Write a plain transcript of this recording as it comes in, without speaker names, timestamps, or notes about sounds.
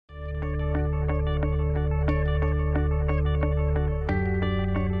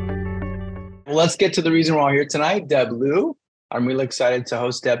Well, let's get to the reason we're all here tonight. Deb Liu. I'm really excited to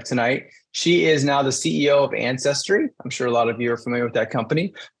host Deb tonight. She is now the CEO of Ancestry. I'm sure a lot of you are familiar with that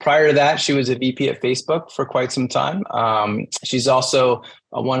company. Prior to that, she was a VP at Facebook for quite some time. She's also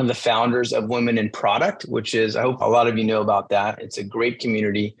one of the founders of Women in Product, which is, I hope a lot of you know about that. It's a great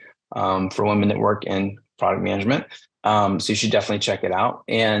community for women that work in product management. So you should definitely check it out.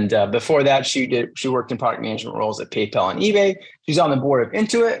 And before that, she worked in product management roles at PayPal and eBay. She's on the board of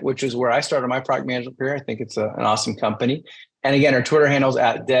Intuit, which is where I started my product management career. I think it's an awesome company. And again, her Twitter handle is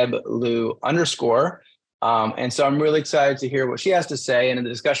at @DebLiu_. And so I'm really excited to hear what she has to say and in the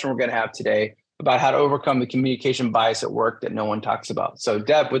discussion we're going to have today about how to overcome the communication bias at work that no one talks about. So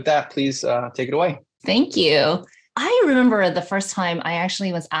Deb, with that, please take it away. Thank you. I remember the first time I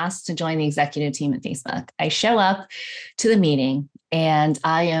actually was asked to join the executive team at Facebook. I show up to the meeting and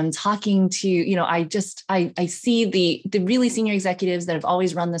I am talking to, I see the really senior executives that have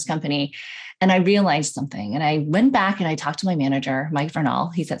always run this company. And I realized something. And I went back and I talked to my manager, Mike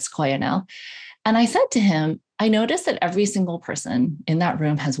Vernal. He's at Sequoia now. And I said to him, I noticed that every single person in that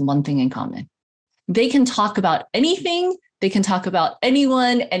room has one thing in common. They can talk about anything. They can talk about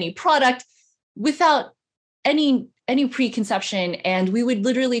anyone, any product without any preconception. And we would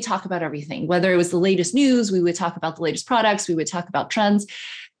literally talk about everything, whether it was the latest news, we would talk about the latest products, we would talk about trends.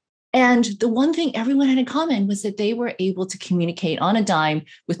 And the one thing everyone had in common was that they were able to communicate on a dime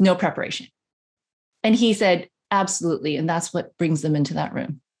with no preparation. And he said, absolutely. And that's what brings them into that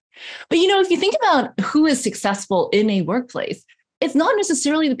room. But, if you think about who is successful in a workplace, it's not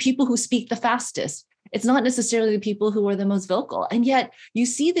necessarily the people who speak the fastest. It's not necessarily the people who are the most vocal. And yet you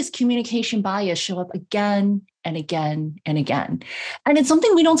see this communication bias show up again and again and again. And it's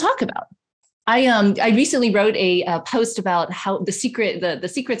something we don't talk about. I recently wrote a post about how the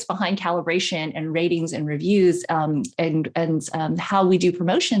secrets behind calibration and ratings and reviews and how we do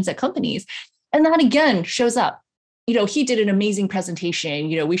promotions at companies. And that again shows up. He did an amazing presentation.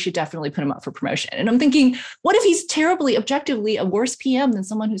 We should definitely put him up for promotion. And I'm thinking, what if he's terribly, objectively a worse PM than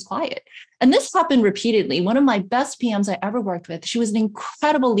someone who's quiet? And this happened repeatedly. One of my best PMs I ever worked with, she was an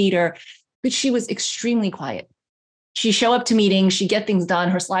incredible leader, but she was extremely quiet. She'd show up to meetings, she'd get things done.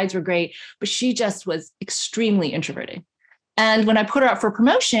 Her slides were great, but she just was extremely introverted. And when I put her up for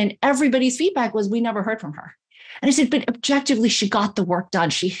promotion, everybody's feedback was, we never heard from her. And I said, but objectively, she got the work done.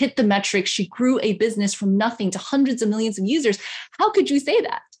 She hit the metrics. She grew a business from nothing to hundreds of millions of users. How could you say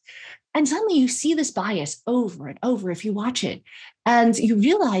that? And suddenly you see this bias over and over if you watch it. And you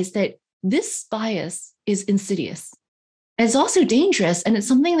realize that this bias is insidious. It's also dangerous. And it's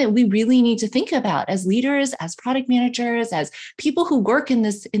something that we really need to think about as leaders, as product managers, as people who work in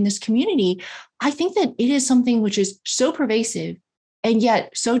this community. I think that it is something which is so pervasive and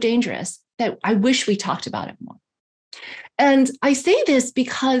yet so dangerous that I wish we talked about it more. And I say this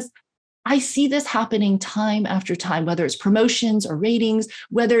because I see this happening time after time, whether it's promotions or ratings,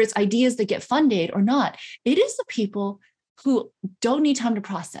 whether it's ideas that get funded or not. It is the people who don't need time to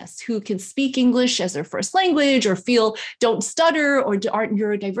process, who can speak English as their first language or don't stutter or aren't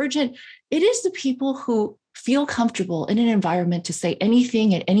neurodivergent. It is the people who feel comfortable in an environment to say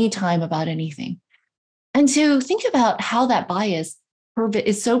anything at any time about anything. And to think about how that bias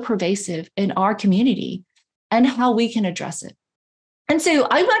is so pervasive in our community and how we can address it. And so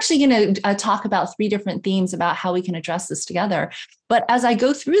I'm actually going to talk about 3 different themes about how we can address this together. But as I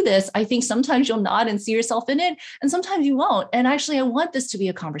go through this, I think sometimes you'll nod and see yourself in it, and sometimes you won't. And actually, I want this to be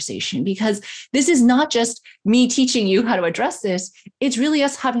a conversation because this is not just me teaching you how to address this. It's really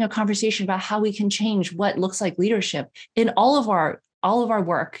us having a conversation about how we can change what looks like leadership in all of our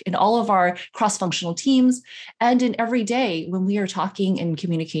work, in all of our cross-functional teams, and in every day when we are talking and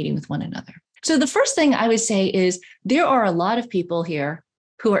communicating with one another. So the first thing I would say is there are a lot of people here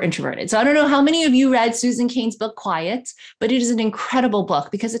who are introverted. So I don't know how many of you read Susan Cain's book, Quiet, but it is an incredible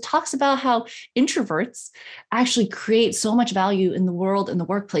book because it talks about how introverts actually create so much value in the world, in the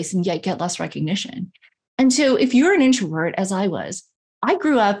workplace, and yet get less recognition. And so if you're an introvert, as I was, I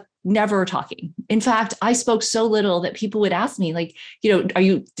grew up never talking. In fact, I spoke so little that people would ask me,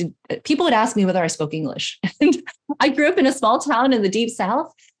 people would ask me whether I spoke English. And I grew up in a small town in the deep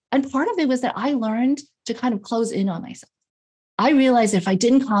South. And part of it was that I learned to kind of close in on myself. I realized that if I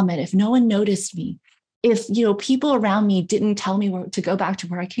didn't comment, if no one noticed me, if people around me didn't tell me to go back to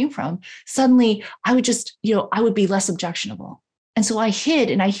where I came from, suddenly I would just, I would be less objectionable. And so I hid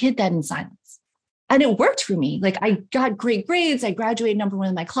that in silence. And it worked for me. Like I got great grades. I graduated #1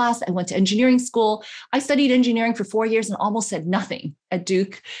 in my class. I went to engineering school. I studied engineering for 4 years and almost said nothing at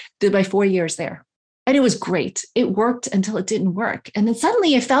Duke. Did my 4 years there. And it was great. It worked until it didn't work. And then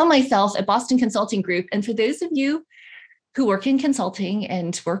suddenly I found myself at Boston Consulting Group. And for those of you who work in consulting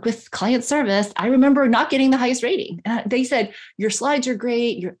and work with client service, I remember not getting the highest rating. They said, your slides are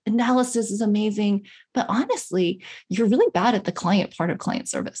great, your analysis is amazing, but honestly, you're really bad at the client part of client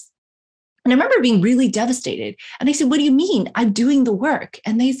service. And I remember being really devastated. And I said, what do you mean? I'm doing the work.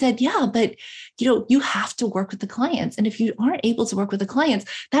 And they said, yeah, but you have to work with the clients. And if you aren't able to work with the clients,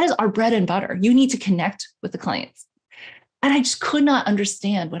 that is our bread and butter. You need to connect with the clients. And I just could not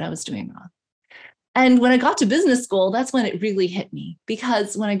understand what I was doing wrong. And when I got to business school, that's when it really hit me.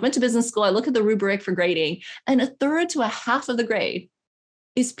 Because when I went to business school, I look at the rubric for grading, and a third to a half of the grade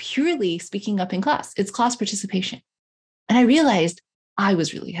is purely speaking up in class. It's class participation. And I realized I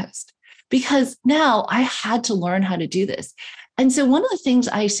was really host because now I had to learn how to do this. And so one of the things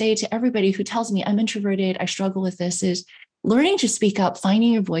I say to everybody who tells me I'm introverted, I struggle with this, is learning to speak up,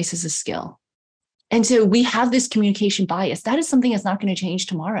 finding your voice is a skill. And so we have this communication bias. That is something that's not going to change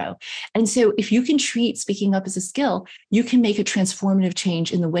tomorrow. And so if you can treat speaking up as a skill, you can make a transformative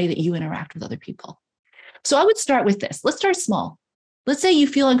change in the way that you interact with other people. So I would start with this. Let's start small. Let's say you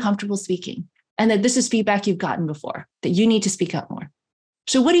feel uncomfortable speaking and that this is feedback you've gotten before, that you need to speak up more.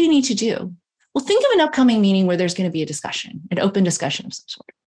 So what do you need to do? Well, think of an upcoming meeting where there's going to be a discussion, an open discussion of some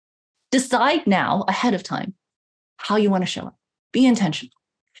sort. Decide now ahead of time how you want to show up. Be intentional.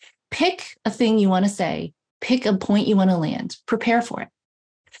 Pick a thing you want to say, pick a point you want to land, prepare for it.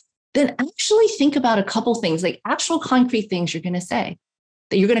 Then actually think about a couple things, like actual concrete things you're going to say,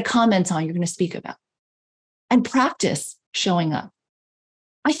 that you're going to comment on, you're going to speak about, and practice showing up.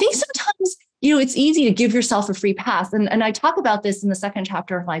 I think sometimes, it's easy to give yourself a free pass. And I talk about this in the second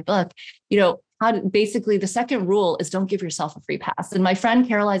chapter of my book, basically the second rule is don't give yourself a free pass. And my friend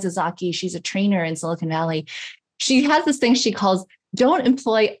Carol Izazaki, she's a trainer in Silicon Valley. She has this thing she calls don't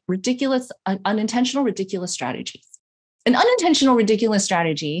employ unintentional, ridiculous strategies. An unintentional, ridiculous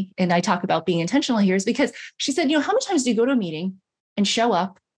strategy, and I talk about being intentional here, is because she said, how many times do you go to a meeting and show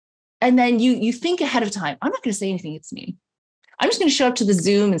up and then you think ahead of time, I'm not going to say anything at this meeting. I'm just going to show up to the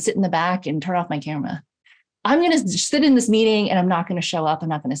Zoom and sit in the back and turn off my camera. I'm going to sit in this meeting and I'm not going to show up. I'm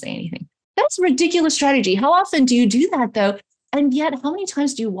not going to say anything. That's a ridiculous strategy. How often do you do that though? And yet, how many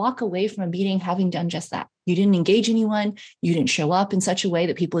times do you walk away from a meeting having done just that? You didn't engage anyone. You didn't show up in such a way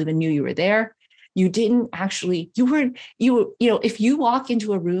that people even knew you were there. You didn't actually, if you walk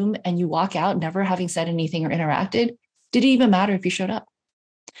into a room and you walk out never having said anything or interacted, did it even matter if you showed up?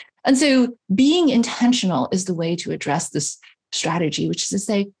 And so being intentional is the way to address this strategy, which is to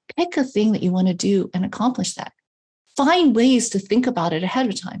say, pick a thing that you want to do and accomplish that. Find ways to think about it ahead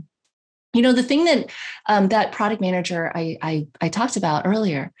of time. The thing that that product manager I talked about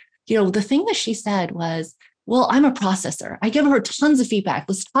earlier, the thing that she said was, well, I'm a processor. I give her tons of feedback.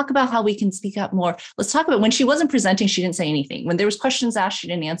 Let's talk about how we can speak up more. Let's talk about when she wasn't presenting, she didn't say anything. When there was questions asked, she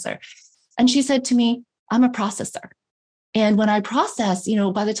didn't answer. And she said to me, I'm a processor. And when I process,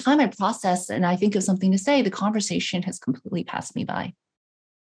 by the time I process and I think of something to say, the conversation has completely passed me by.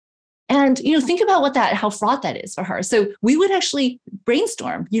 And, think about how fraught that is for her. So we would actually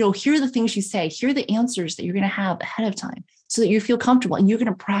brainstorm, here are the things you say, here are the answers that you're going to have ahead of time so that you feel comfortable and you're going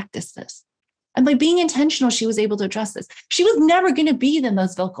to practice this. And by being intentional, she was able to address this. She was never going to be the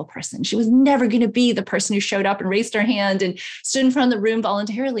most vocal person. She was never going to be the person who showed up and raised her hand and stood in front of the room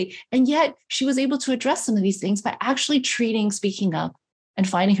voluntarily. And yet she was able to address some of these things by actually treating speaking up and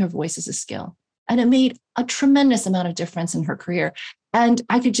finding her voice as a skill. And it made a tremendous amount of difference in her career. And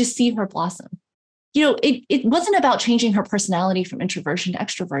I could just see her blossom. It wasn't about changing her personality from introversion to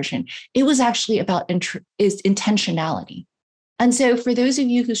extroversion. It was actually about intentionality. And so for those of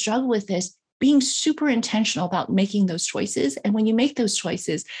you who struggle with this, being super intentional about making those choices. And when you make those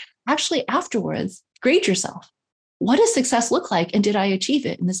choices, actually afterwards, grade yourself. What does success look like? And did I achieve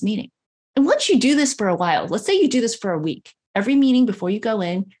it in this meeting? And once you do this for a while, let's say you do this for a week, every meeting before you go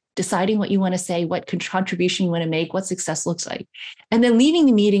in, deciding what you want to say, what contribution you want to make, what success looks like, and then leaving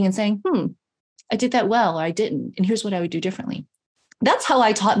the meeting and saying, I did that well, or I didn't, and here's what I would do differently. That's how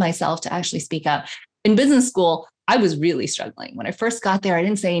I taught myself to actually speak up. In business school, I was really struggling. When I first got there, I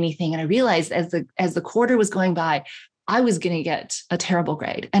didn't say anything. And I realized as the quarter was going by, I was going to get a terrible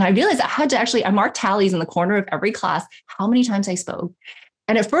grade. And I realized I marked tallies in the corner of every class, how many times I spoke.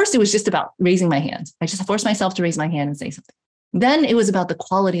 And at first it was just about raising my hand. I just forced myself to raise my hand and say something. Then it was about the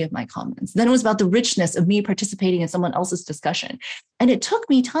quality of my comments. Then it was about the richness of me participating in someone else's discussion. And it took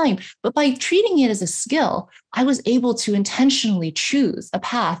me time, but by treating it as a skill, I was able to intentionally choose a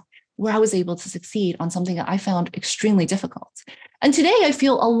path where I was able to succeed on something that I found extremely difficult. And today I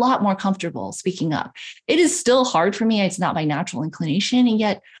feel a lot more comfortable speaking up. It is still hard for me. It's not my natural inclination. And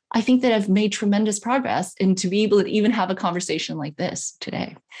yet I think that I've made tremendous progress and to be able to even have a conversation like this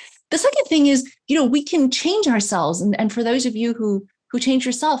today. The second thing is, we can change ourselves. And for those of you who change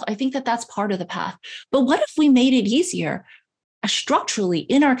yourself, I think that that's part of the path. But what if we made it easier structurally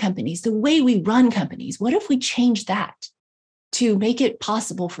in our companies, the way we run companies? What if we change that to make it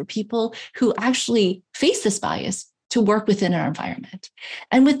possible for people who actually face this bias to work within our environment?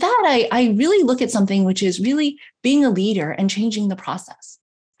 And with that, I really look at something which is really being a leader and changing the process.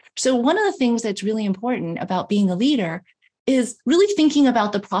 So one of the things that's really important about being a leader is really thinking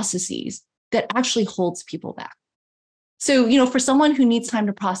about the processes that actually holds people back. So, for someone who needs time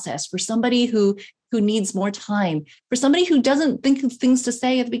to process, for somebody who needs more time, for somebody who doesn't think of things to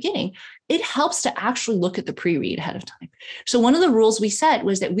say at the beginning, it helps to actually look at the pre-read ahead of time. So one of the rules we set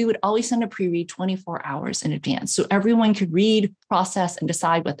was that we would always send a pre-read 24 hours in advance so everyone could read, process, and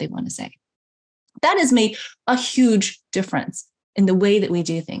decide what they want to say. That has made a huge difference in the way that we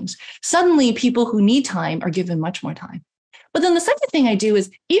do things. Suddenly, people who need time are given much more time. But then the second thing I do is,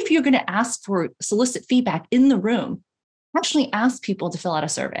 if you're going to solicit feedback in the room, actually ask people to fill out a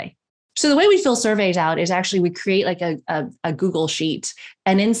survey. So the way we fill surveys out is actually we create like a Google sheet,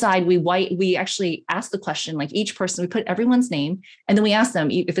 and inside we actually ask the question, like each person, we put everyone's name, and then we ask them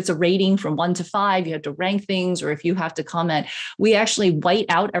if it's a rating from 1 to 5, you have to rank things, or if you have to comment, we actually white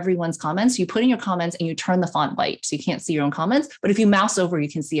out everyone's comments. You put in your comments and you turn the font white so you can't see your own comments. But if you mouse over, you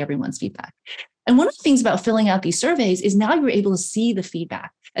can see everyone's feedback. And one of the things about filling out these surveys is now you're able to see the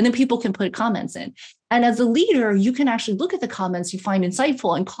feedback, and then people can put comments in. And as a leader, you can actually look at the comments you find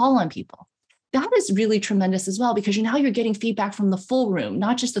insightful and call on people. That is really tremendous as well, because now you're getting feedback from the full room,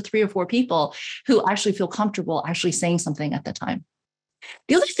 not just the 3 or 4 people who actually feel comfortable actually saying something at the time.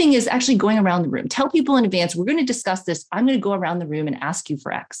 The other thing is actually going around the room. Tell people in advance, we're going to discuss this. I'm going to go around the room and ask you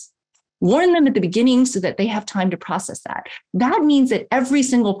for X. Warn them at the beginning so that they have time to process that. That means that every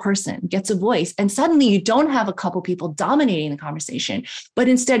single person gets a voice, and suddenly you don't have a couple people dominating the conversation, but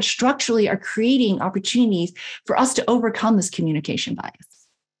instead structurally are creating opportunities for us to overcome this communication bias.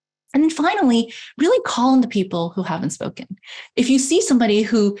 And then finally, really call on the people who haven't spoken. If you see somebody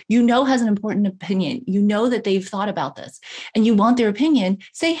who has an important opinion, that they've thought about this, and you want their opinion,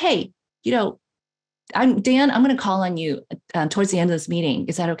 say, hey, I'm Dan, I'm going to call on you towards the end of this meeting.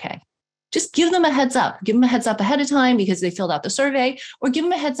 Is that okay? Just give them a heads up. Give them a heads up ahead of time because they filled out the survey, or give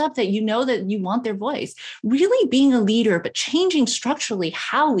them a heads up that that you want their voice. Really being a leader, but changing structurally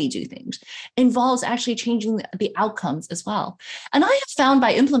how we do things involves actually changing the outcomes as well. And I have found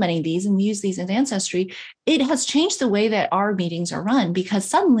by implementing these, and we use these in Ancestry, it has changed the way that our meetings are run, because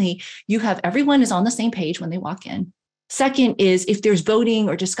suddenly everyone is on the same page when they walk in. Second is, if there's voting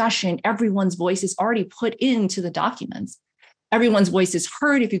or discussion, everyone's voice is already put into the documents. Everyone's voice is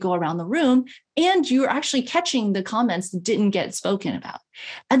heard if you go around the room, and you're actually catching the comments that didn't get spoken about.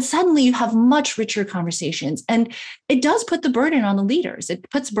 And suddenly you have much richer conversations. And it does put the burden on the leaders. It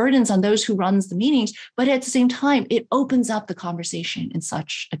puts burdens on those who runs the meetings, but at the same time, it opens up the conversation in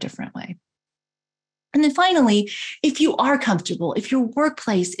such a different way. And then finally, if you are comfortable, if your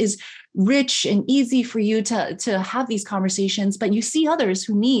workplace is rich and easy for you to have these conversations, but you see others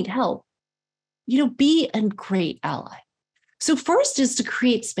who need help, be a great ally. So first is to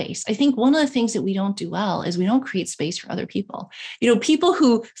create space. I think one of the things that we don't do well is we don't create space for other people. People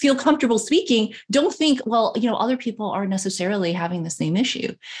who feel comfortable speaking don't think, other people are necessarily having the same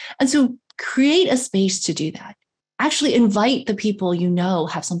issue. And so create a space to do that. Actually invite the people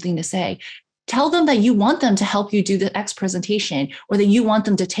have something to say. Tell them that you want them to help you do the X presentation, or that you want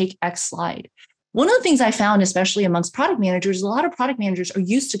them to take X slide. One of the things I found, especially amongst product managers, a lot of product managers are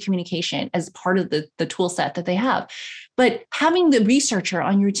used to communication as part of the tool set that they have. But having the researcher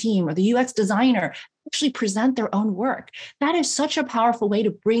on your team or the UX designer actually present their own work, that is such a powerful way to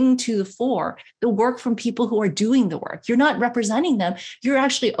bring to the fore the work from people who are doing the work. You're not representing them. You're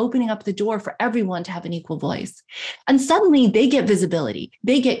actually opening up the door for everyone to have an equal voice. And suddenly they get visibility,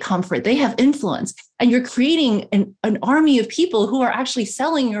 they get comfort, they have influence. And you're creating an army of people who are actually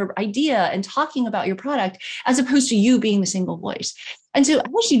selling your idea and talking about your product, as opposed to you being the single voice. And so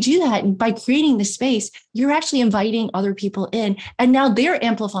as you do that, by creating the space, you're actually inviting other people in, and now they're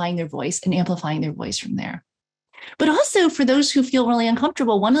amplifying their voice from there. But also for those who feel really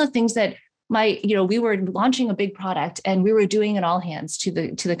uncomfortable, one of the things that we were launching a big product, and we were doing an all hands to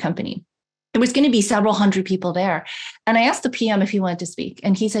the company. There was going to be several hundred people there. And I asked the PM if he wanted to speak.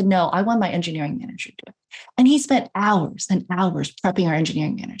 And he said, no, I want my engineering manager to do it. And he spent hours and hours prepping our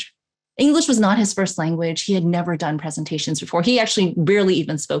engineering manager. English was not his first language. He had never done presentations before. He actually barely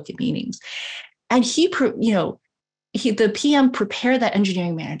even spoke at meetings. And the PM prepared that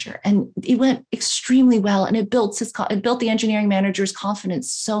engineering manager, and it went extremely well. And it built the engineering manager's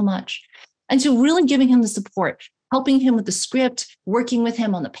confidence so much. And so really giving him the support. helping him with the script, working with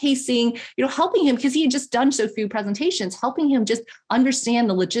him on the pacing, helping him because he had just done so few presentations, helping him just understand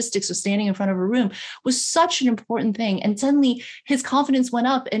the logistics of standing in front of a room was such an important thing. And suddenly his confidence went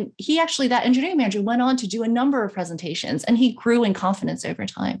up, and that engineering manager went on to do a number of presentations, and he grew in confidence over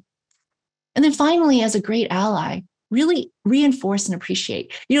time. And then finally, as a great ally, really reinforce and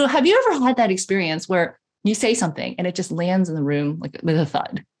appreciate. Have you ever had that experience where you say something and it just lands in the room like with a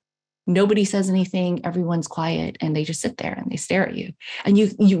thud? Nobody says anything, everyone's quiet, and they just sit there and they stare at you. And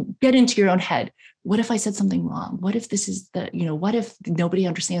you get into your own head. What if I said something wrong? What if this is what if nobody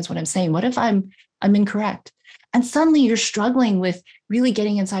understands what I'm saying? What if I'm incorrect? And suddenly you're struggling with really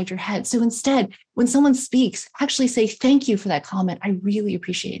getting inside your head. So instead, when someone speaks, actually say, thank you for that comment. I really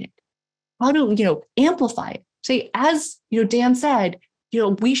appreciate it. How to, amplify it? Say, as Dan said,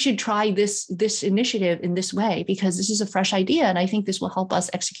 we should try this initiative in this way because this is a fresh idea, and I think this will help us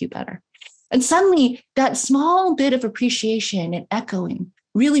execute better. And suddenly, that small bit of appreciation and echoing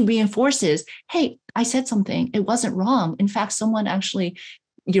really reinforces, hey, I said something, it wasn't wrong. In fact, someone actually,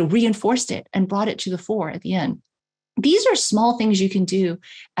 reinforced it and brought it to the fore at the end. These are small things you can do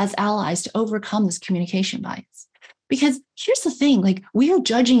as allies to overcome this communication bias. Because here's the thing, we are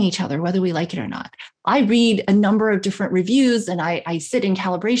judging each other, whether we like it or not. I read a number of different reviews, and I sit in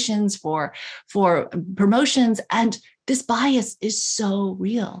calibrations for promotions, and this bias is so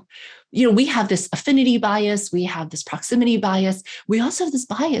real. We have this affinity bias, we have this proximity bias, we also have this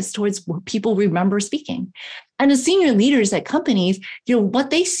bias towards what people remember speaking. And as senior leaders at companies, what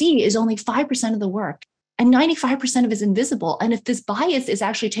they see is only 5% of the work. And 95% of it is invisible. And if this bias is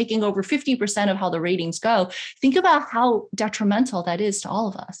actually taking over 50% of how the ratings go, think about how detrimental that is to all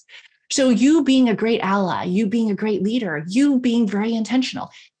of us. So you being a great ally, you being a great leader, you being very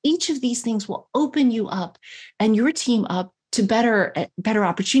intentional, each of these things will open you up and your team up to better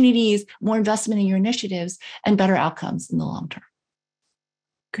opportunities, more investment in your initiatives, and better outcomes in the long term.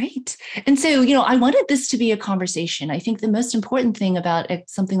 Great. And so, I wanted this to be a conversation. I think the most important thing about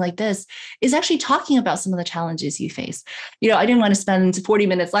something like this is actually talking about some of the challenges you face. I didn't want to spend 40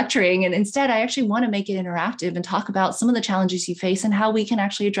 minutes lecturing, and instead I actually want to make it interactive and talk about some of the challenges you face and how we can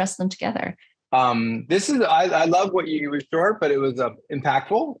actually address them together. I love what you were short, but it was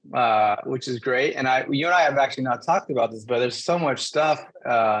impactful, which is great. And you and I have actually not talked about this, but there's so much stuff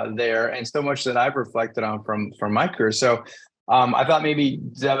there and so much that I've reflected on from my career. So I thought maybe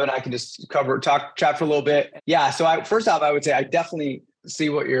Deb and I can just chat for a little bit. Yeah. So first off, I would say I definitely see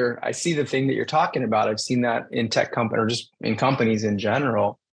I see the thing that you're talking about. I've seen that in tech company or just in companies in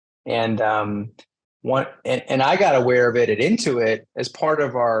general. And and I got aware of it at Intuit as part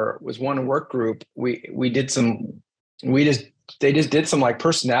of was one work group. They just did some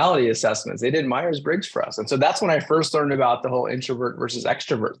personality assessments. They did Myers-Briggs for us. And so that's when I first learned about the whole introvert versus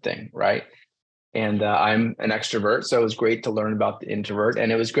extrovert thing. Right. And I'm an extrovert, so it was great to learn about the introvert. And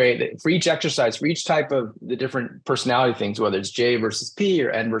it was great that for each exercise, for each type of the different personality things, whether it's J versus P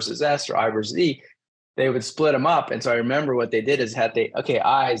or N versus S or I versus E, they would split them up. And so I remember what they did is okay,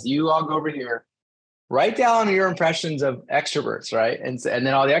 I's, you all go over here, write down your impressions of extroverts, right? And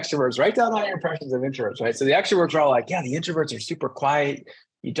then all the extroverts, write down all your impressions of introverts, right? So the extroverts are all like, yeah, the introverts are super quiet.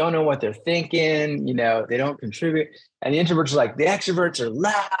 You don't know what they're thinking, they don't contribute. And the introverts are like, the extroverts are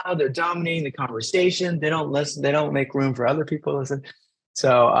loud, they're dominating the conversation. They don't listen, they don't make room for other people to listen.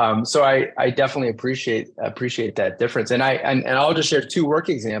 So I definitely appreciate that difference. And I'll just share two work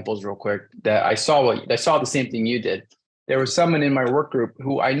examples real quick that I saw the same thing you did. There was someone in my work group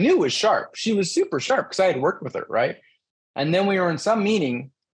who I knew was sharp. She was super sharp because I had worked with her, right? And then we were in some meeting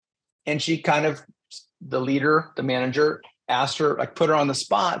and she the leader, the manager, asked her, put her on the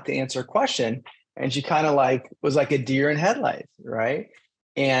spot to answer a question. And she was like a deer in headlights. Right.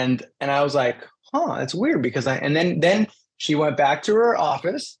 And I was like, that's weird because then she went back to her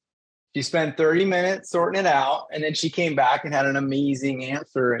office. She spent 30 minutes sorting it out. And then she came back and had an amazing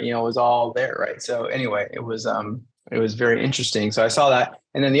answer. It was all there. Right. So anyway, it was very interesting. So I saw that.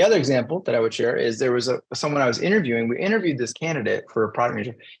 And then the other example that I would share is there was someone I was interviewing. We interviewed this candidate for a product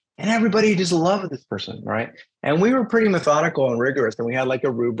manager. And everybody just loved this person, right? And we were pretty methodical and rigorous. And we had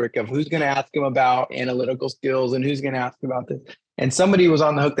a rubric of who's going to ask him about analytical skills and who's going to ask him about this. And somebody was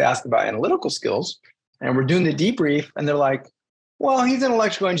on the hook to ask about analytical skills. And we're doing the debrief. And they're like, well, he's an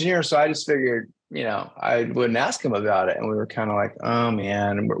electrical engineer. So I just figured, I wouldn't ask him about it. And we were kind of like, oh,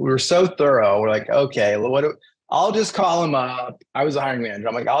 man. And we were so thorough. We're like, okay, I'll just call him up. I was a hiring manager.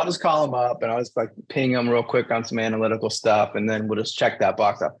 I'm like, I'll just call him up. And I was ping him real quick on some analytical stuff. And then we'll just check that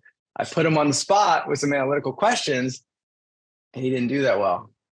box up. I put him on the spot with some analytical questions and he didn't do that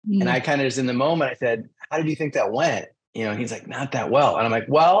well. And I kind of just in the moment, I said, how did you think that went? he's like, not that well. And I'm like,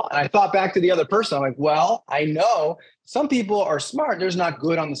 well, and I thought back to the other person. I'm like, well, I know some people are smart. They're just not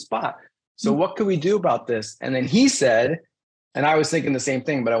good on the spot. So what could we do about this? And then he said, and I was thinking the same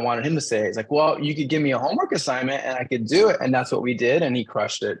thing, but I wanted him to say, it's like, well, you could give me a homework assignment and I could do it. And that's what we did. And he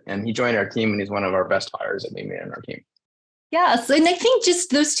crushed it. And he joined our team, and he's one of our best hires that we made on our team. Yes. And I think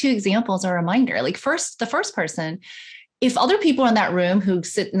just those two examples are a reminder. Like the first person, if other people in that room who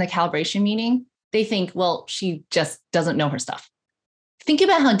sit in the calibration meeting, they think, well, she just doesn't know her stuff. Think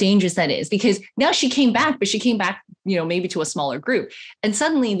about how dangerous that is, because now she came back, but she came back, maybe to a smaller group. And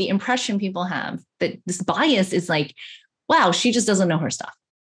suddenly the impression people have that this bias is like, wow, she just doesn't know her stuff.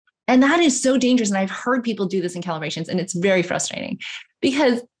 And that is so dangerous. And I've heard people do this in calibrations, and it's very frustrating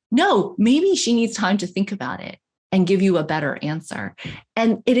because no, maybe she needs time to think about it and give you a better answer.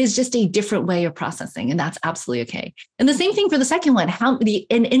 And it is just a different way of processing. And that's absolutely okay. And the same thing for the second one,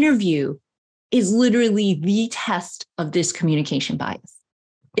 an interview is literally the test of this communication bias.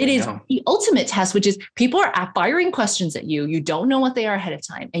 It is the ultimate test, which is people are firing questions at you. You don't know what they are ahead of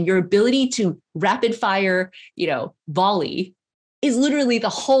time. And your ability to rapid fire, volley is literally the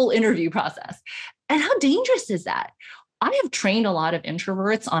whole interview process. And how dangerous is that? I have trained a lot of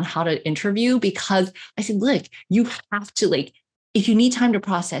introverts on how to interview because I said, look, you have to if you need time to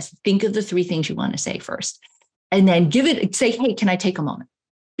process, think of the 3 things you want to say first, and then say, hey, can I take a moment?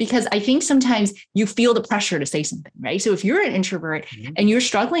 Because I think sometimes you feel the pressure to say something, right? So if you're an introvert and you're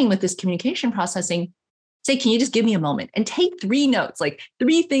struggling with this communication processing, say, can you just give me a moment and take 3 notes,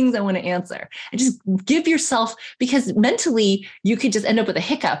 3 things I want to answer, and just give yourself, because mentally you could just end up with a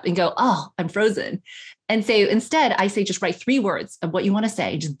hiccup and go, oh, I'm frozen. And say, instead, I say, just write 3 words of what you want to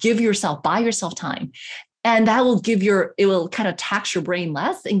say. Just buy yourself time. And that will it will kind of tax your brain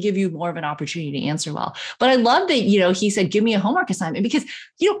less and give you more of an opportunity to answer well. But I love that, he said, give me a homework assignment, because,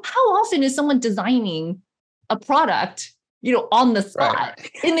 how often is someone designing a product, on the spot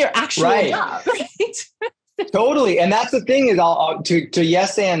in their actual job, right? Totally. And that's the thing is to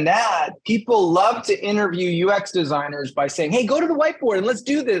yes and that, people love to interview UX designers by saying, hey, go to the whiteboard and let's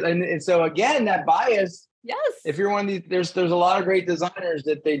do this. And so again, that bias. Yes. If you're one of these, there's a lot of great designers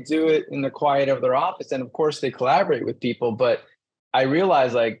that they do it in the quiet of their office. And of course they collaborate with people, but I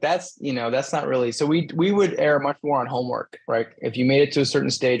realize that's not really, so we would err much more on homework, right? If you made it to a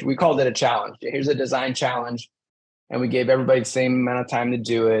certain stage, we called it a challenge. Here's a design challenge. And we gave everybody the same amount of time to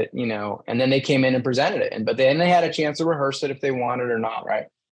do it, and then they came in and presented it. But then they had a chance to rehearse it if they wanted or not, right?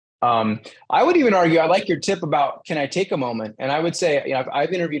 I would even argue, I like your tip about, can I take a moment? And I would say,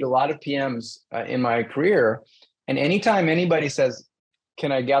 I've interviewed a lot of PMs in my career. And anytime anybody says,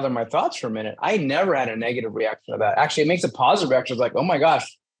 can I gather my thoughts for a minute? I never had a negative reaction to that. Actually, it makes a positive reaction. It's like, oh my gosh,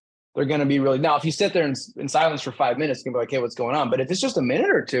 they're going to be really, now if you sit there in silence for 5 minutes, you can be like, hey, what's going on? But if it's just a minute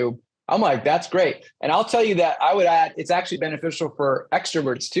or two, I'm like, that's great. And I'll tell you that I would add, it's actually beneficial for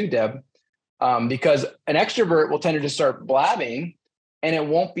extroverts too, Deb, because an extrovert will tend to just start blabbing and it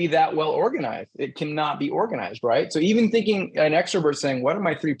won't be that well organized. It cannot be organized, right? So even thinking an extrovert saying, what are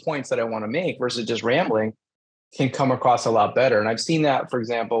my 3 points that I want to make versus just rambling can come across a lot better. And I've seen that, for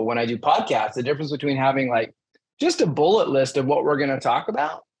example, when I do podcasts, the difference between having just a bullet list of what we're going to talk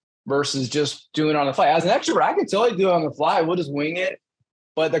about versus just doing it on the fly. As an extrovert, I can totally do it on the fly. We'll just wing it.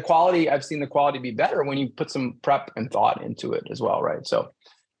 But I've seen the quality be better when you put some prep and thought into it as well, right? So,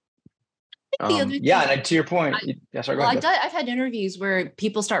 and to your point, I've had interviews where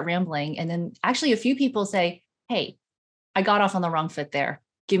people start rambling, and then actually a few people say, hey, I got off on the wrong foot there.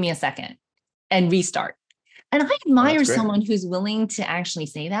 Give me a second, and restart. And I admire someone who's willing to actually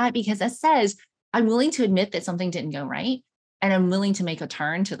say that, because that says, I'm willing to admit that something didn't go right. And I'm willing to make a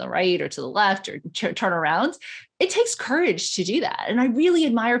turn to the right or to the left or turn around. It takes courage to do that. And I really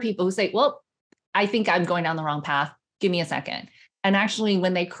admire people who say, well, I think I'm going down the wrong path. Give me a second. And actually,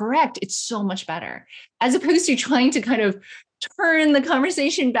 when they correct, it's so much better, as opposed to trying to kind of turn the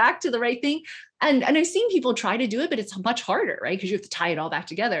conversation back to the right thing. And I've seen people try to do it, but it's much harder, right? Because you have to tie it all back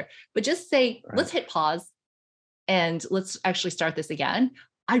together. But just say, let's hit pause and let's actually start this again.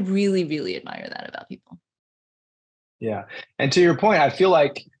 I really, really admire that about people. Yeah. And to your point, I feel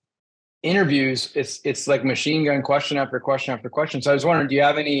like interviews, it's like machine gun question after question after question. So I was wondering, do you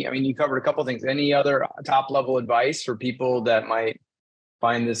have you covered a couple of things, any other top level advice for people that might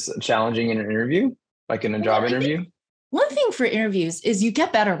find this challenging in an interview, like in a job interview? One thing for interviews is you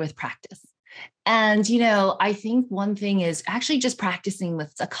get better with practice. And, I think one thing is actually just practicing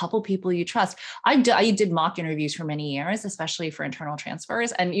with a couple people you trust. I did mock interviews for many years, especially for internal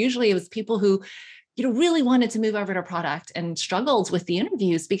transfers. And usually it was people who really wanted to move over to product and struggled with the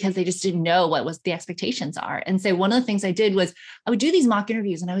interviews because they just didn't know what was the expectations are. And so one of the things I did was I would do these mock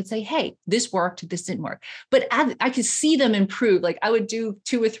interviews and I would say, hey, this worked, this didn't work. But I could see them improve. Like I would do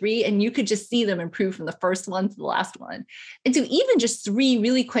 2 or 3 and you could just see them improve from the first one to the last one. And so even just 3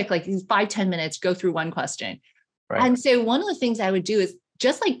 really quick, like 5-10 minutes, go through one question. Right. And so one of the things I would do is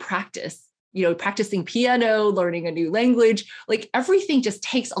just like practice. Practicing piano, learning a new language, like everything just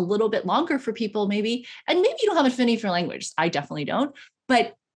takes a little bit longer for people maybe. And maybe you don't have an affinity for language. I definitely don't,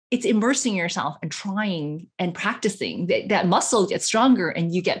 but it's immersing yourself and trying and practicing that muscle gets stronger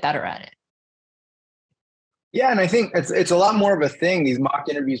and you get better at it. Yeah. And I think it's a lot more of a thing. These mock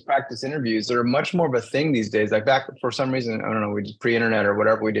interviews, practice interviews are much more of a thing these days. Like back for some reason, I don't know, we just pre-internet or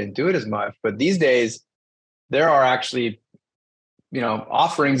whatever, we didn't do it as much, but these days there are actually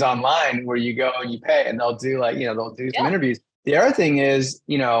offerings online where you go and you pay and they'll do some interviews. The other thing is,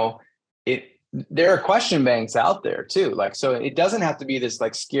 there are question banks out there too. Like, so it doesn't have to be this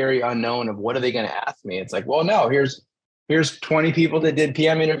like scary unknown of what are they going to ask me? It's like, well, no, here's 20 people that did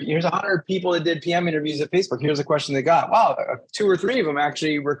PM interviews. Here's 100 people that did PM interviews at Facebook. Here's a question they got. Wow. 2 or 3 of them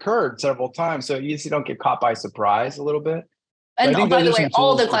actually recurred several times. So you don't get caught by surprise a little bit. And by the way,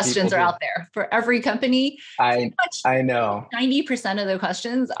 all the questions are out there for every company. I know 90% of the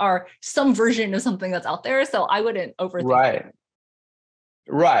questions are some version of something that's out there. So I wouldn't overthink.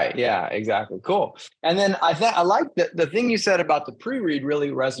 Right. Yeah, exactly. Cool. And then I like the thing you said about the pre-read really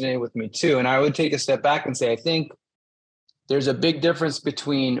resonated with me too. And I would take a step back and say, I think there's a big difference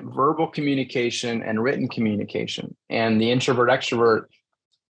between verbal communication and written communication. And the introvert extrovert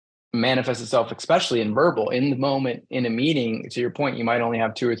manifests itself, especially in verbal, in the moment, in a meeting. To your point, you might only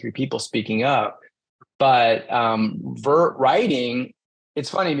have 2 or 3 people speaking up, but writing, it's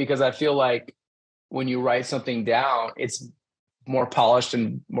funny because I feel like when you write something down, it's more polished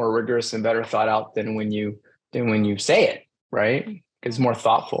and more rigorous and better thought out than when you say it, right? It's more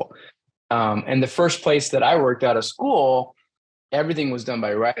thoughtful. And the first place that I worked out of school, everything was done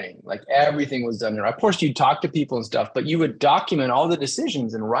by writing. Like everything was done there. Of course, you'd talk to people and stuff, but you would document all the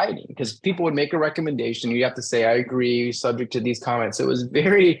decisions in writing because people would make a recommendation. You have to say, I agree, subject to these comments. It was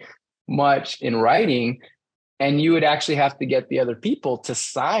very much in writing. And you would actually have to get the other people to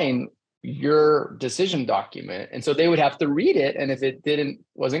sign your decision document. And so they would have to read it. And if it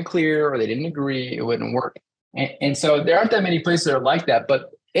wasn't clear or they didn't agree, it wouldn't work. And so there aren't that many places that are like that, but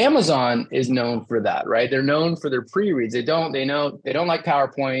Amazon is known for that, right? They're known for their pre-reads. They don't like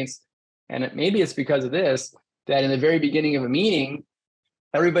PowerPoints. And maybe it's because of this, that in the very beginning of a meeting,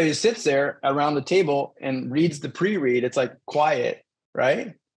 everybody sits there around the table and reads the pre-read. It's like quiet,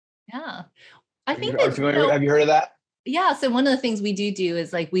 right? Yeah. I think have you heard of that? Yeah. So one of the things we do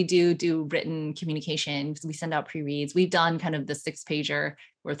is like, we do written communication. We send out pre-reads. We've done kind of the 6-pager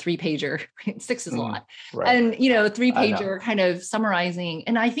or 3-pager, 6 is a lot. Right. And, 3-pager kind of summarizing.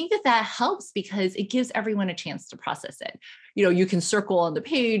 And I think that helps because it gives everyone a chance to process it. You can circle on the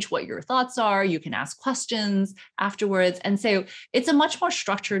page what your thoughts are. You can ask questions afterwards. And so it's a much more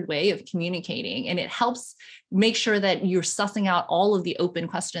structured way of communicating. And it helps make sure that you're sussing out all of the open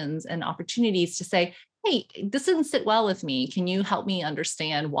questions and opportunities to say, hey, this didn't sit well with me. Can you help me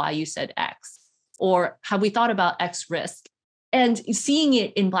understand why you said X? Or have we thought about X risk? And seeing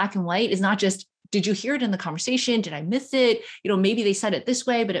it in black and white is not just, did you hear it in the conversation? Did I miss it? Maybe they said it this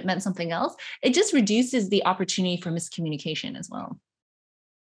way, but it meant something else. It just reduces the opportunity for miscommunication as well.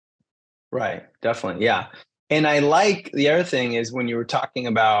 Right, definitely. Yeah. And I like the other thing is when you were talking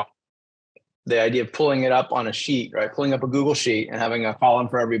about the idea of pulling it up on a sheet, right? Pulling up a Google sheet and having a column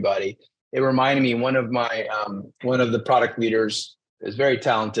for everybody. It reminded me, one of the product leaders is very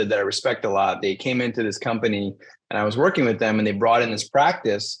talented that I respect a lot. They came into this company and I was working with them and they brought in this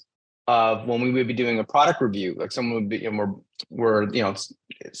practice of when we would be doing a product review, like someone would be, and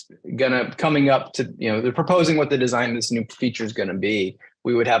coming up to, they're proposing what the design of this new feature is going to be.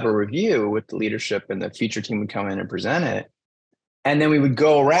 We would have a review with the leadership and the feature team would come in and present it. And then we would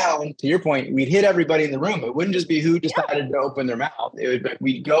go around, to your point, we'd hit everybody in the room. It wouldn't just be who decided to open their mouth.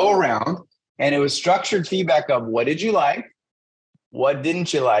 We'd go around and it was structured feedback of what did you like? What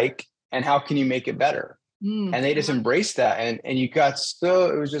didn't you like? And how can you make it better? And they just embraced that. And you got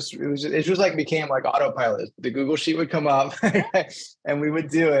it just like became like autopilot. The Google sheet would come up and we would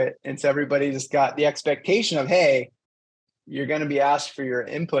do it. And so everybody just got the expectation of, hey, you're going to be asked for your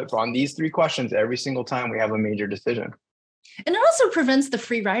input on these 3 questions every single time we have a major decision. And it also prevents the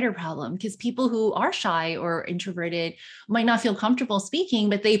free rider problem because people who are shy or introverted might not feel comfortable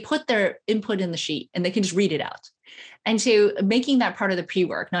speaking, but they put their input in the sheet and they can just read it out. And so making that part of the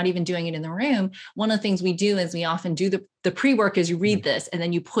pre-work, not even doing it in the room. One of the things we do is we often do the pre-work is you read this and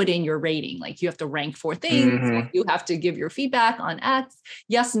then you put in your rating. Like you have to rank 4 things. Mm-hmm. You have to give your feedback on X,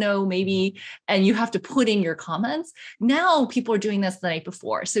 yes, no, maybe, and you have to put in your comments. Now people are doing this the night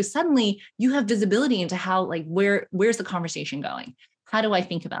before. So suddenly you have visibility into how, like, where's the conversation going? How do I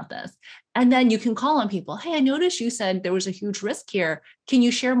think about this? And then you can call on people. Hey, I noticed you said there was a huge risk here. Can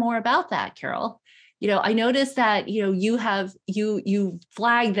you share more about that, Carol? I noticed that, you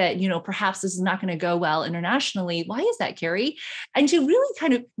flagged that, perhaps this is not going to go well internationally. Why is that, Carrie? And to really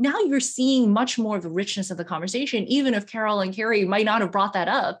kind of, now you're seeing much more of the richness of the conversation, even if Carol and Carrie might not have brought that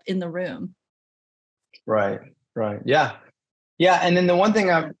up in the room. Right. Yeah. And then the one thing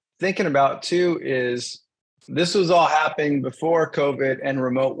I'm thinking about too is this was all happening before COVID and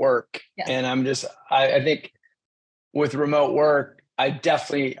remote work. Yes. And I think with remote work,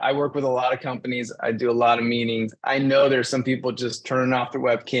 I work with a lot of companies. I do a lot of meetings. I know there's some people just turning off their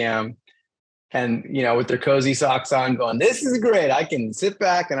webcam and, with their cozy socks on going, this is great. I can sit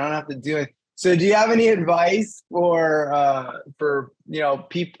back and I don't have to do it. So do you have any advice for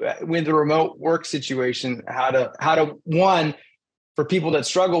people with the remote work situation, how to one, for people that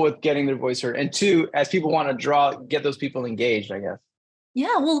struggle with getting their voice heard, and two, as people want to get those people engaged, I guess?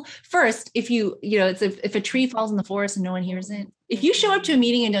 Yeah. Well, first, if if a tree falls in the forest and no one hears it, if you show up to a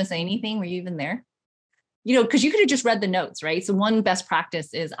meeting and don't say anything, were you even there? Because you could have just read the notes, right? So one best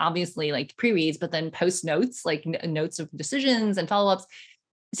practice is obviously like pre-reads, but then post notes, like notes of decisions and follow-ups.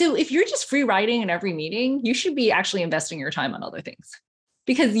 So if you're just free writing in every meeting, you should be actually investing your time on other things,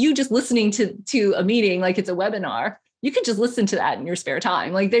 because you just listening to a meeting, like it's a webinar, you could just listen to that in your spare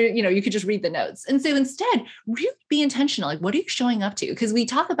time. Like you could just read the notes. And so instead, really be intentional. Like, what are you showing up to? Because we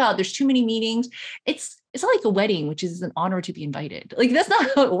talk about there's too many meetings. It's not like a wedding, which is an honor to be invited. Like, that's not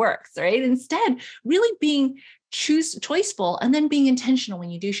how it works, right? Instead, really being choiceful and then being intentional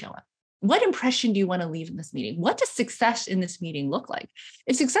when you do show up. What impression do you want to leave in this meeting? What does success in this meeting look like?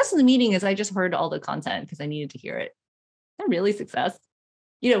 If success in the meeting is I just heard all the content because I needed to hear it, is that really success?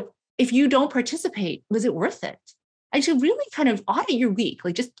 If you don't participate, was it worth it? And to really kind of audit your week,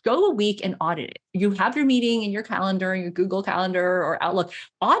 like just go a week and audit it. You have your meeting in your calendar, your Google Calendar or Outlook,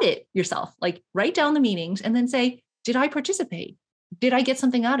 audit yourself, like write down the meetings and then say, did I participate? Did I get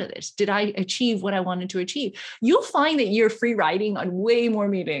something out of this? Did I achieve what I wanted to achieve? You'll find that you're free riding on way more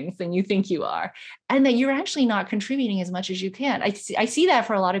meetings than you think you are, and that you're actually not contributing as much as you can. I see that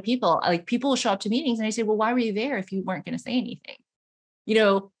for a lot of people. Like, people will show up to meetings and I say, well, why were you there if you weren't going to say anything?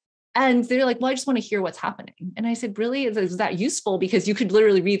 And they're like, well, I just want to hear what's happening. And I said, really? Is that useful? Because you could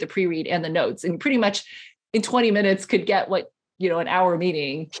literally read the pre-read and the notes and pretty much in 20 minutes could get what, an hour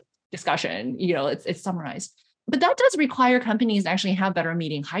meeting discussion, it's summarized. But that does require companies to actually have better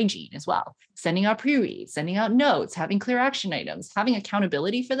meeting hygiene as well. Sending out pre-reads, sending out notes, having clear action items, having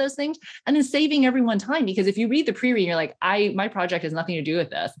accountability for those things, and then saving everyone time. Because if you read the pre-read, you're like, my project has nothing to do with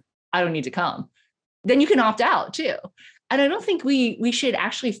this, I don't need to come. Then you can opt out too. And I don't think we should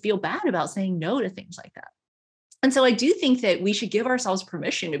actually feel bad about saying no to things like that. And so I do think that we should give ourselves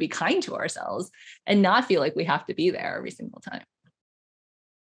permission to be kind to ourselves and not feel like we have to be there every single time.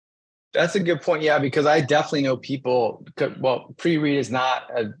 That's a good point. Yeah, because I definitely know people, pre-read is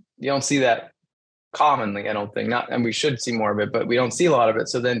you don't see that commonly, I don't think. And we should see more of it, but we don't see a lot of it.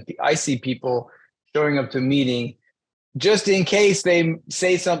 So then I see people showing up to a meeting just in case they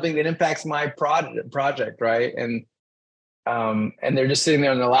say something that impacts my project, right? And they're just sitting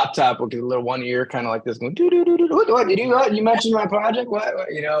there on their laptop with a little one ear kind of like this going, what did you mentioned my project? What?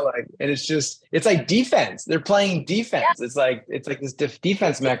 And it's like defense. They're playing defense. Yeah. It's like this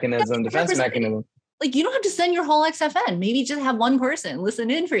defense mechanism. Like, you don't have to send your whole XFN. Maybe just have one person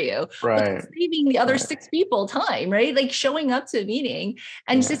listen in for you. Right. Saving the other 6 people time, right? Like showing up to a meeting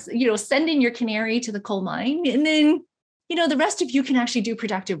and just, send in your canary to the coal mine, and then the rest of you can actually do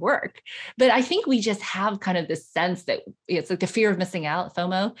productive work. But I think we just have kind of this sense that it's like the fear of missing out,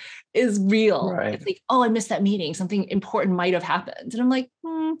 FOMO, is real. Right. It's like, oh, I missed that meeting. Something important might have happened. And I'm like,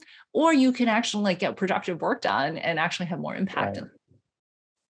 or you can actually get productive work done and actually have more impact. Right.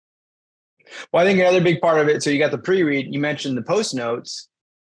 Well, I think another big part of it, so you got the pre-read, you mentioned the post notes.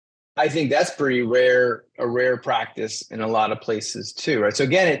 I think that's a rare practice in a lot of places too, right? So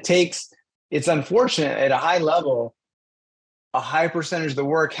again, it's unfortunate at a high level, a high percentage of the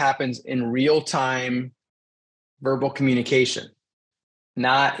work happens in real-time verbal communication,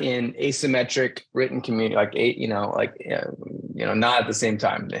 not in asymmetric written communication, not at the same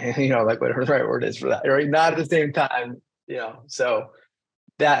time, like whatever the right word is for that, right? Not at the same time, so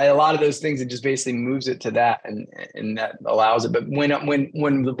that a lot of those things, it just basically moves it to that and that allows it. But when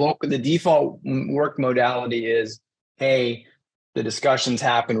the default work modality is hey, the discussions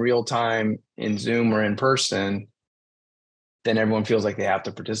happen real time in Zoom or in person, then everyone feels like they have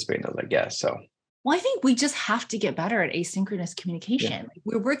to participate in those, I guess. So, well, I think we just have to get better at asynchronous communication. yeah. Like,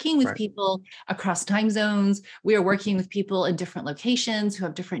 we're working with people across time zones. We are working with people in different locations who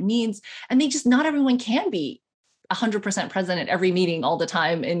have different needs, and not everyone can be 100% present at every meeting all the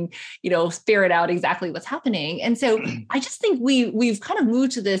time and, ferret out exactly what's happening. And so I just think we've kind of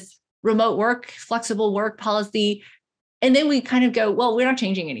moved to this remote work, flexible work policy. And then we kind of go, well, we're not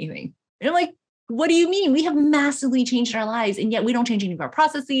changing anything. And I'm like, what do you mean? We have massively changed our lives, and yet we don't change any of our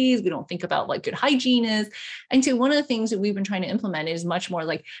processes. We don't think about what good hygiene is. And so one of the things that we've been trying to implement is much more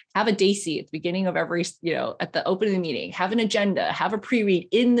like have a DAISY at the beginning of every, at the opening of the meeting, have an agenda, have a pre-read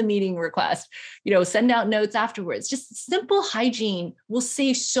in the meeting request, send out notes afterwards. Just simple hygiene will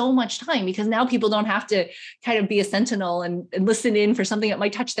save so much time, because now people don't have to kind of be a sentinel and listen in for something that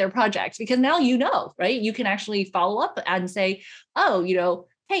might touch their project, because now, right? You can actually follow up and say, oh,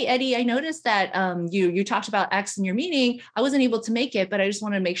 hey, Eddie, I noticed that you talked about X in your meeting. I wasn't able to make it, but I just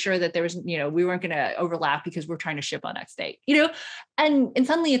want to make sure that there was, we weren't going to overlap because we're trying to ship on X date, and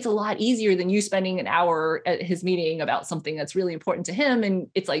suddenly it's a lot easier than you spending an hour at his meeting about something that's really important to him. And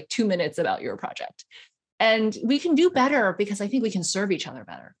it's like 2 minutes about your project. And we can do better because I think we can serve each other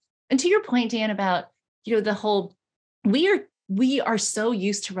better. And to your point, Dan, about, the whole, we are so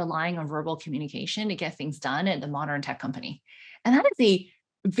used to relying on verbal communication to get things done at the modern tech company. And that is a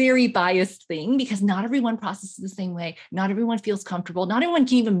very biased thing, because not everyone processes the same way. Not everyone feels comfortable. Not everyone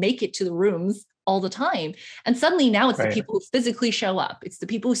can even make it to the rooms all the time. And suddenly now it's the people who physically show up. It's the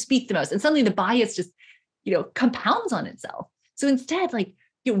people who speak the most. And suddenly the bias just, compounds on itself. So instead, like,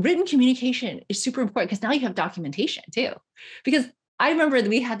 written communication is super important, because now you have documentation too. Because I remember that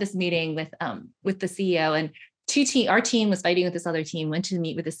we had this meeting with the CEO, and our team was fighting with this other team, went to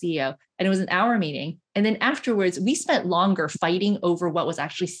meet with the CEO, and it was an hour meeting. And then afterwards, we spent longer fighting over what was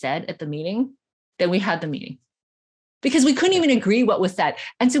actually said at the meeting than we had the meeting, because we couldn't even agree what was said.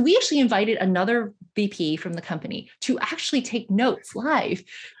 And so we actually invited another VP from the company to actually take notes live,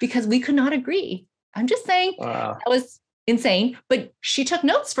 because we could not agree. I'm just saying, That was insane. But she took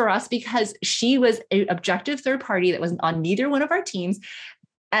notes for us because she was an objective third party that was on neither one of our teams.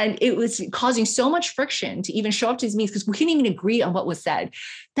 And it was causing so much friction to even show up to these meetings because we couldn't even agree on what was said.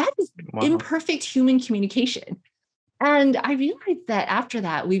 That is imperfect human communication. And I realized that after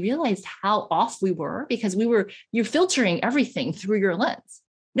that, we realized how off we were, because you're filtering everything through your lens.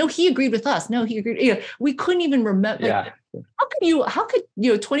 No, he agreed with us. No, he agreed. We couldn't even remember. Like, how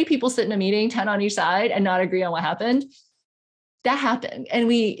could 20 people sit in a meeting, 10 on each side, and not agree on what happened? That happened. And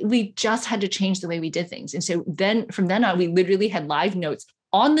we just had to change the way we did things. And so then from then on, we literally had live notes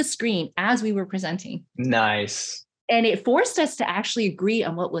on the screen as we were presenting. Nice. And it forced us to actually agree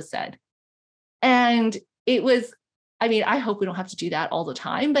on what was said. And it was, I hope we don't have to do that all the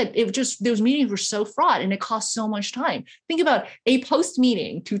time, but those meetings were so fraught and it cost so much time. Think about a post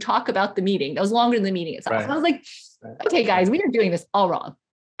meeting to talk about the meeting. That was longer than the meeting itself. Right. So I was like, okay, guys, we are doing this all wrong.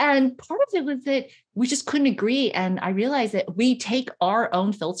 And part of it was that we just couldn't agree. And I realized that we take our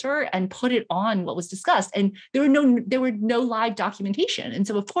own filter and put it on what was discussed. And there were no live documentation. And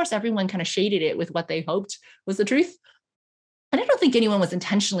so, of course, everyone kind of shaded it with what they hoped was the truth. And I don't think anyone was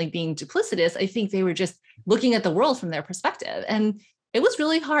intentionally being duplicitous. I think they were just looking at the world from their perspective. And it was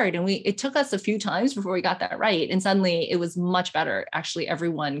really hard. And it took us a few times before we got that right. And suddenly it was much better, actually,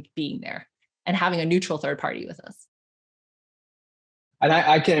 everyone being there and having a neutral third party with us. And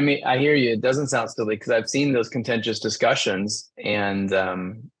I hear you. It doesn't sound silly, because I've seen those contentious discussions, and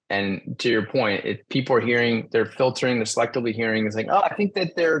to your point, people are hearing, they're filtering, they're selectively hearing. It's like, oh, I think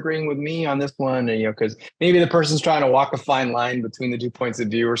that they're agreeing with me on this one, and because maybe the person's trying to walk a fine line between the 2 points of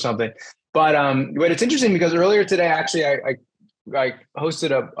view or something. But it's interesting, because earlier today, actually, I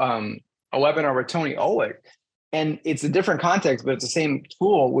hosted a webinar with Tony Ulwick, and it's a different context, but it's the same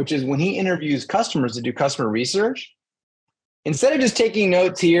tool, which is when he interviews customers to do customer research. Instead of just taking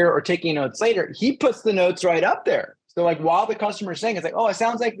notes here or taking notes later, he puts the notes right up there. So like while the customer is saying, it's like, oh, it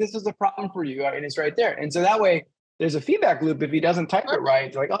sounds like this is a problem for you. And it's right there. And so that way there's a feedback loop. If he doesn't type it right,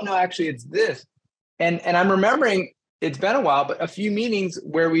 it's like, oh no, actually it's this. And I'm remembering, it's been a while, but a few meetings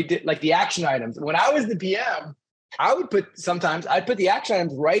where we did like the action items. When I was the PM, I'd put the action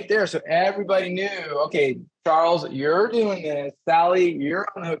items right there. So everybody knew, okay, Charles, you're doing this. Sally, you're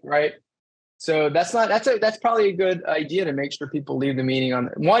on the hook, right? So that's probably a good idea to make sure people leave the meeting on.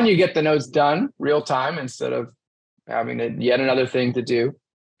 One, you get the notes done real time instead of having yet another thing to do.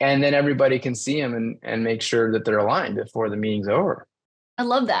 And then everybody can see them and make sure that they're aligned before the meeting's over. I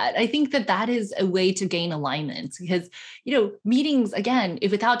love that. I think that that is a way to gain alignment because, meetings, again,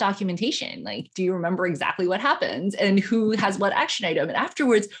 if without documentation, like, do you remember exactly what happened and who has what action item? And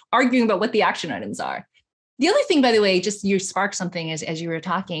afterwards, arguing about what the action items are. The other thing, by the way, just you sparked something as you were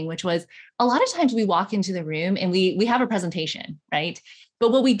talking, which was a lot of times we walk into the room and we have a presentation, right?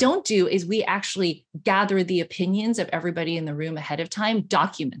 But what we don't do is we actually gather the opinions of everybody in the room ahead of time,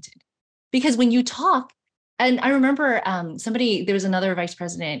 documented. Because when you talk, and I remember there was another vice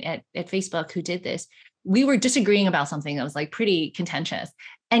president at Facebook who did this. We were disagreeing about something that was like pretty contentious.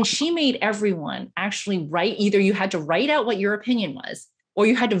 And she made everyone actually write, either you had to write out what your opinion was, or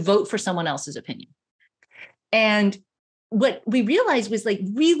you had to vote for someone else's opinion. And what we realized was like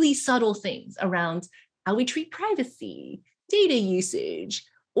really subtle things around how we treat privacy, data usage,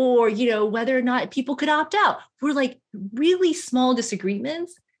 or, whether or not people could opt out. Were like really small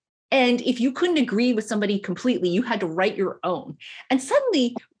disagreements. And if you couldn't agree with somebody completely, you had to write your own. And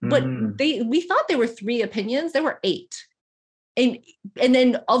suddenly, we thought there were 3 opinions, there were 8. And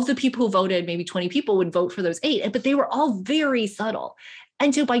then of the people who voted, maybe 20 people would vote for those 8, but they were all very subtle.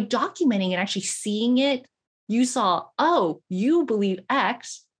 And so by documenting and actually seeing it, you saw, oh, you believe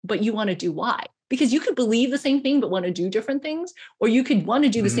X, but you want to do Y. Because you could believe the same thing, but want to do different things, or you could want to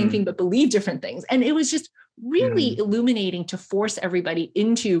do the same thing, but believe different things. And it was just really illuminating to force everybody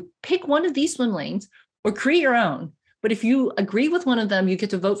into pick one of these swim lanes or create your own. But if you agree with one of them, you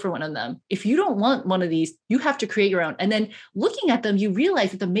get to vote for one of them. If you don't want one of these, you have to create your own. And then looking at them, you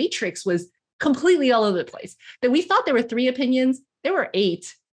realize that the matrix was completely all over the place, that we thought there were 3 opinions, there were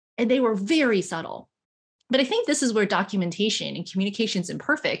 8, and they were very subtle. But I think this is where documentation and communication is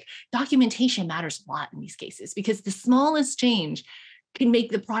imperfect. Documentation matters a lot in these cases because the smallest change can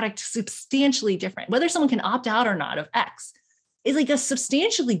make the product substantially different. Whether someone can opt out or not of X is like a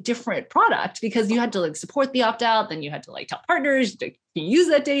substantially different product because you had to like support the opt out, then you had to like tell partners to use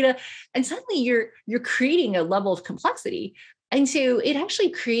that data, and suddenly you're creating a level of complexity. And so it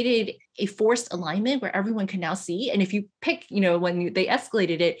actually created a forced alignment where everyone can now see. And if you pick, when they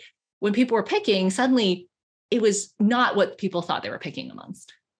escalated it, when people were picking, suddenly it was not what people thought they were picking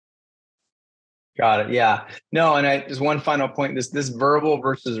amongst. Got it. Yeah. No, and just one final point. This verbal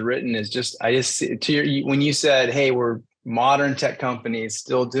versus written is just when you said, "Hey, we're modern tech companies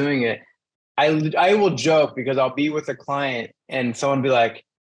still doing it." I will joke because I'll be with a client and someone be like,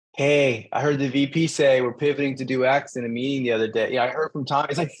 "Hey, I heard the VP say we're pivoting to do X in a meeting the other day." Yeah, I heard from Tom.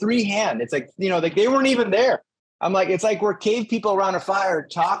 It's like 3 hand. It's like like they weren't even there. I'm like, it's like we're cave people around a fire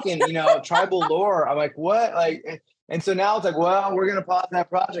talking, tribal lore. I'm like, what? And so now it's like, well, we're going to pause that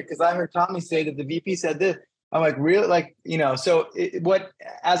project because I heard Tommy say that the VP said this. I'm like, really? So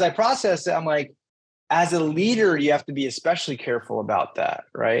as I process it, I'm like, as a leader, you have to be especially careful about that,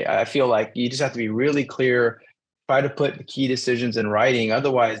 right? I feel like you just have to be really clear, try to put the key decisions in writing.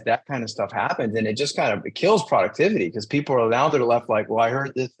 Otherwise, that kind of stuff happens. And it just it kills productivity because people are now they're left like, well, I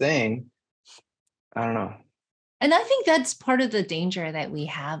heard this thing. I don't know. And I think that's part of the danger that we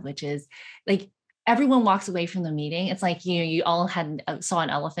have, which is like everyone walks away from the meeting. It's like, you all saw an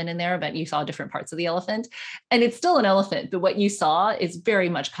elephant in there, but you saw different parts of the elephant. And it's still an elephant, but what you saw is very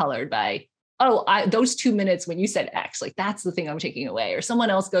much colored by, those 2 minutes when you said X, like that's the thing I'm taking away. Or someone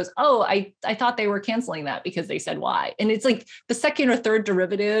else goes, oh, I thought they were canceling that because they said Y. And it's like the second or third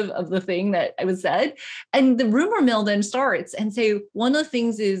derivative of the thing that was said. And the rumor mill then starts. And so one of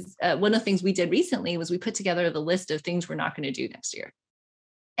the things we did recently was we put together the list of things we're not going to do next year.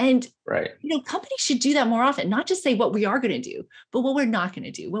 And right, companies should do that more often, not just say what we are going to do, but what we're not going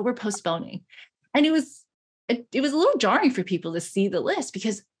to do, what we're postponing. And it was a little jarring for people to see the list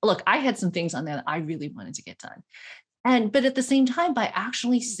because, look, I had some things on there that I really wanted to get done. But at the same time, by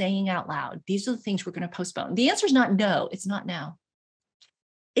actually saying out loud, these are the things we're going to postpone. The answer is not no, it's not now.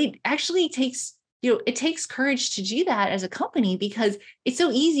 It actually takes, it takes courage to do that as a company because it's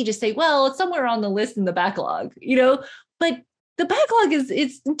so easy to say, well, it's somewhere on the list in the backlog, but the backlog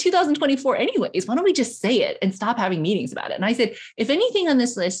it's in 2024 anyways. Why don't we just say it and stop having meetings about it? And I said, if anything on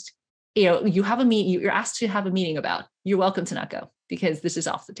this list, you have a meeting, you're asked to have a meeting about, you're welcome to not go because this is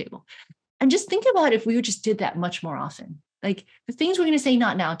off the table. And just think about if we just did that much more often. Like the things we're going to say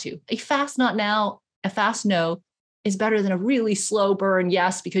not now to. A fast not now, a fast no is better than a really slow burn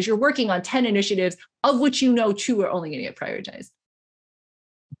yes, because you're working on 10 initiatives of which 2 are only going to get prioritized.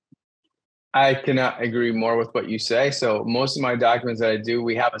 I cannot agree more with what you say. So most of my documents that I do,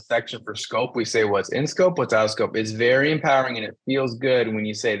 we have a section for scope. We say what's in scope, what's out of scope. It's very empowering and it feels good when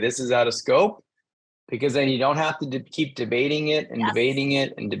you say this is out of scope, because then you don't have to keep debating it and debating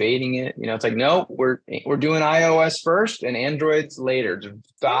it and debating it. It's like, no, we're doing iOS first and Android's later. Just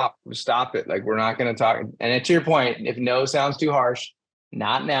stop it. Like we're not going to talk. And to your point, if no sounds too harsh,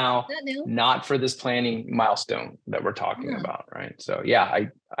 not now, Not new. not for this planning milestone that we're talking about, right? So yeah,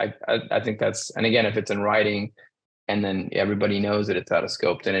 I think that's, and again, if it's in writing and then everybody knows that it's out of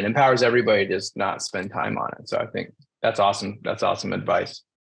scope, then it empowers everybody to just not spend time on it. So I think that's awesome. That's awesome advice.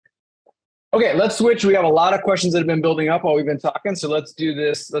 Okay, let's switch. We have a lot of questions that have been building up while we've been talking. So let's do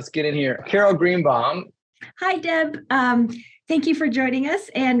this. Let's get in here. Carol Greenbaum. Hi, Deb. Thank you for joining us.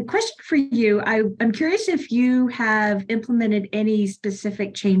 And question for you. I'm curious if you have implemented any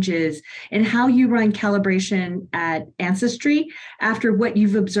specific changes in how you run calibration at Ancestry after what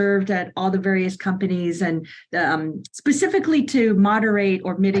you've observed at all the various companies, and specifically to moderate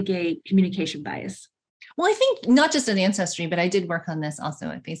or mitigate communication bias. Well, I think not just in Ancestry, but I did work on this also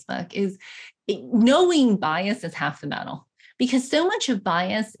at Facebook, is knowing bias is half the battle, because so much of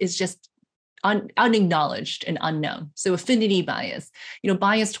bias is just unacknowledged and unknown. So affinity bias,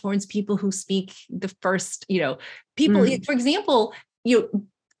 bias towards people who speak the first, people, for example,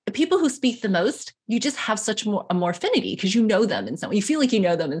 people who speak the most, you just have such a more affinity because you know them in some way. You feel like you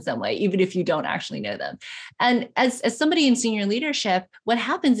know them in some way, even if you don't actually know them. And as somebody in senior leadership, what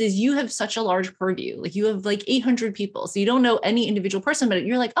happens is you have such a large purview. Like you have like 800 people. So you don't know any individual person, but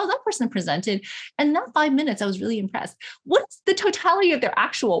you're like, oh, that person presented. And that 5 minutes, I was really impressed. What's the totality of their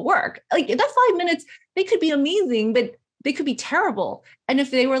actual work? Like that 5 minutes, they could be amazing, but they could be terrible. And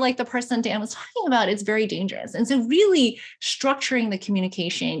if they were like the person Dan was talking about, it's very dangerous. And so really structuring the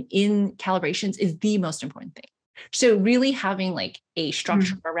communication in calibrations is the most important thing. So really having like a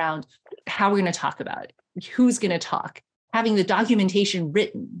structure around how we're going to talk about it, who's going to talk, having the documentation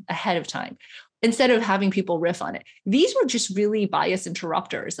written ahead of time, instead of having people riff on it. These were just really bias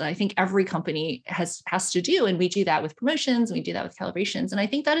interrupters that I think every company has to do. And we do that with promotions, and we do that with calibrations. And I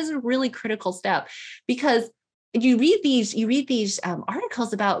think that is a really critical step, because you read these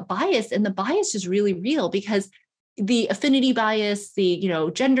articles about bias, and the bias is really real, because the affinity bias, the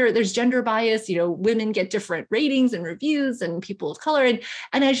there's gender bias, women get different ratings and reviews, and people of color,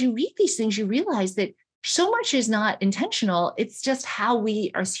 and as you read these things, you realize that so much is not intentional. It's just how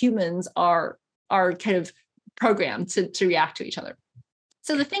we as humans are kind of programmed to react to each other.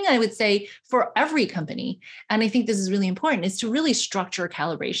 So the thing I would say for every company, and I think this is really important, is to really structure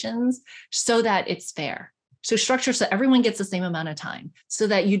calibrations so that it's fair. So structure so everyone gets the same amount of time, so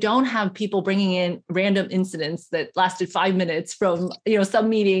that you don't have people bringing in random incidents that lasted 5 minutes from some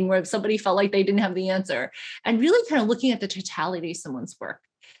meeting where somebody felt like they didn't have the answer, and really kind of looking at the totality of someone's work.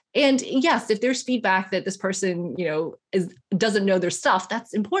 And yes, if there's feedback that this person doesn't know their stuff,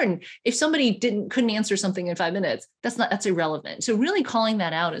 that's important. If somebody couldn't answer something in 5 minutes, that's irrelevant. So really calling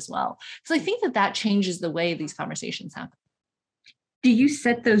that out as well. So I think that changes the way these conversations happen. Do you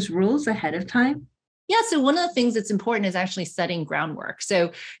set those rules ahead of time? Yeah. So one of the things that's important is actually setting groundwork.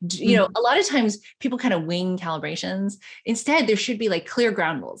 So, a lot of times people kind of wing calibrations. Instead, there should be like clear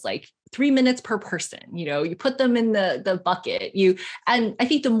ground rules, like 3 minutes per person. You put them in the bucket. And I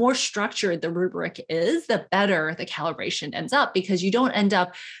think the more structured the rubric is, the better the calibration ends up, because you don't end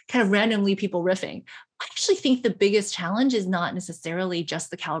up kind of randomly people riffing. I actually think the biggest challenge is not necessarily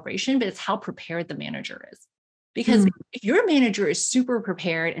just the calibration, but it's how prepared the manager is. Because if your manager is super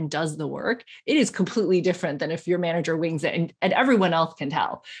prepared and does the work, it is completely different than if your manager wings it and everyone else can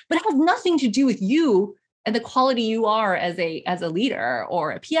tell. But it has nothing to do with you and the quality you are as a leader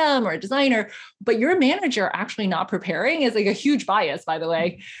or a PM or a designer. But your manager actually not preparing is like a huge bias, by the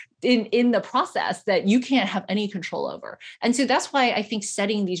way, in the process that you can't have any control over. And so that's why I think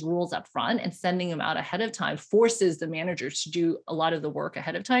setting these rules up front and sending them out ahead of time forces the managers to do a lot of the work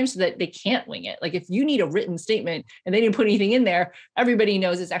ahead of time, so that they can't wing it. Like if you need a written statement and they didn't put anything in there, everybody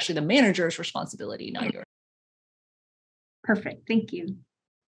knows it's actually the manager's responsibility, not yours. Perfect. Thank you.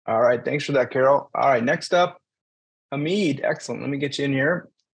 All right. Thanks for that, Carol. All right. Next up, Hamid. Excellent. Let me get you in here.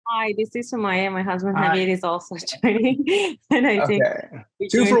 Hi, this is Sumaya. My husband Hamid is also joining. And I think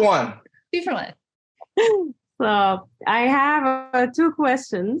 2 for 1. 2 for 1. So I have 2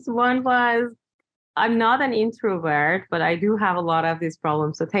 questions. One was, I'm not an introvert, but I do have a lot of these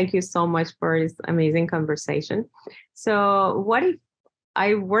problems. So thank you so much for this amazing conversation. So what if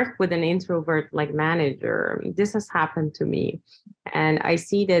I work with an introvert like manager? This has happened to me. And I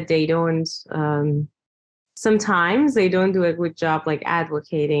see that they don't, sometimes they don't do a good job like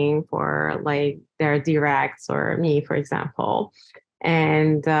advocating for like their directs or me, for example.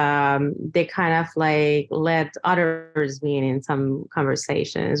 And they kind of like let others win in some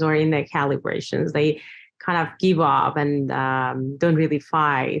conversations, or in their calibrations. They kind of give up and don't really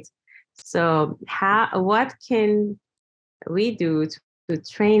fight. So what can we do to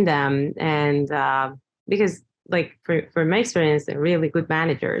train them? And because like for my experience, they're really good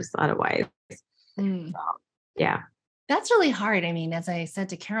managers otherwise. So, yeah. That's really hard. I mean, as I said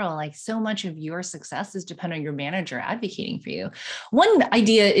to Carol, like so much of your success is dependent on your manager advocating for you. One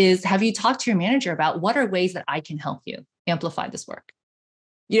idea is, have you talked to your manager about what are ways that I can help you amplify this work?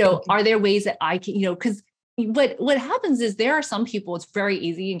 Are there ways that I can, because what happens is there are some people, it's very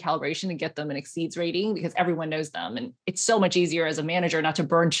easy in calibration to get them an exceeds rating because everyone knows them. And it's so much easier as a manager not to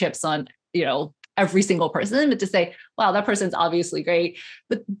burn chips on, every single person, but to say, wow, that person's obviously great.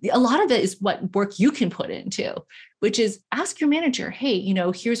 But a lot of it is what work you can put into, which is ask your manager, hey,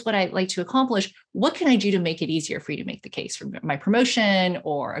 here's what I'd like to accomplish. What can I do to make it easier for you to make the case for my promotion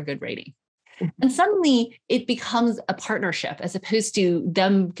or a good rating? And suddenly it becomes a partnership as opposed to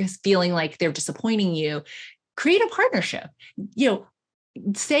them just feeling like they're disappointing you. Create a partnership.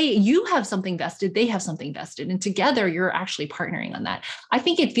 Say you have something vested, they have something vested, and together you're actually partnering on that. I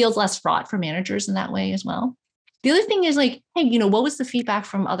think it feels less fraught for managers in that way as well. The other thing is like, hey, what was the feedback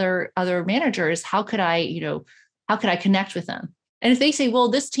from other managers? How could I connect with them? And if they say, well,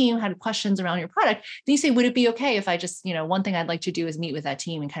 this team had questions around your product, then you say, would it be okay if I just, one thing I'd like to do is meet with that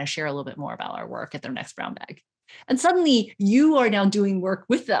team and kind of share a little bit more about our work at their next brown bag. And suddenly you are now doing work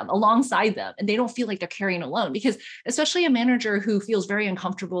with them alongside them, and they don't feel like they're carrying alone, because especially a manager who feels very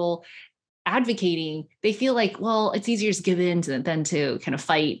uncomfortable advocating, they feel like, well, it's easier to give in than to kind of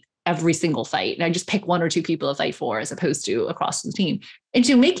fight every single fight. And I just pick one or two people to fight for as opposed to across the team, and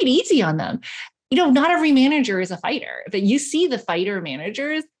to make it easy on them. Not every manager is a fighter, but you see the fighter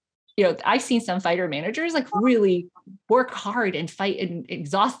managers. I've seen some fighter managers like really work hard and fight and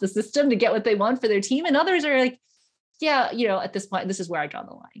exhaust the system to get what they want for their team. And others are like, yeah, at this point, this is where I draw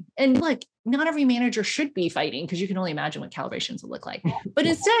the line. And look, not every manager should be fighting, because you can only imagine what calibrations will look like. But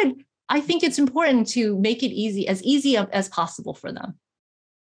instead, I think it's important to make it easy as possible for them.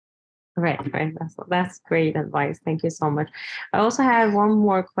 Right. That's great advice. Thank you so much. I also have one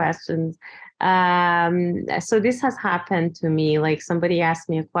more question. So this has happened to me. Like somebody asked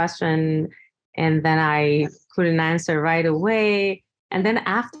me a question and then I couldn't answer right away. And then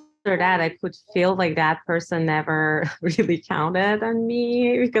after that, I could feel like that person never really counted on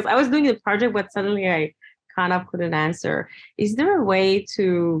me because I was doing the project, but suddenly I kind of couldn't answer. Is there a way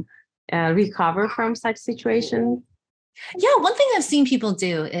to recover from such situations? Yeah, one thing I've seen people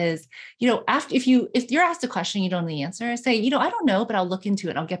do is, if you're asked a question, you don't know the answer, say, I don't know, but I'll look into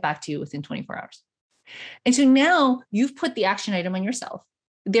it. I'll get back to you within 24 hours. And so now you've put the action item on yourself.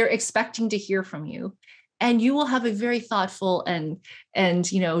 They're expecting to hear from you, and you will have a very thoughtful and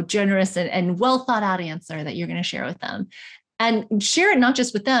generous and well thought out answer that you're going to share with them, and share it not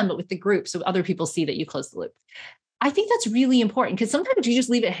just with them, but with the group, so other people see that you close the loop. I think that's really important, because sometimes you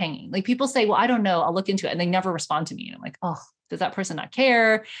just leave it hanging. Like people say, well, I don't know, I'll look into it. And they never respond to me. And I'm like, oh, does that person not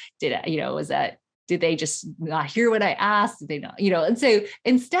care? Did they just not hear what I asked? Did they not, and so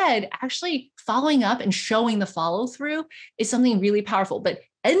instead actually following up and showing the follow through is something really powerful. But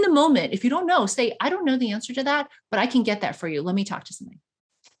in the moment, if you don't know, say, I don't know the answer to that, but I can get that for you. Let me talk to somebody.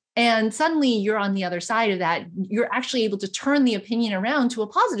 And suddenly you're on the other side of that. You're actually able to turn the opinion around to a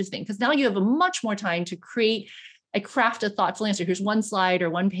positive thing, because now you have a much more time to craft a thoughtful answer. Here's one slide or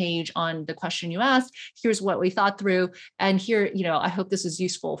one page on the question you asked. Here's what we thought through. And here, I hope this is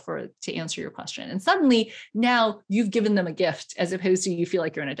useful to answer your question. And suddenly now you've given them a gift, as opposed to you feel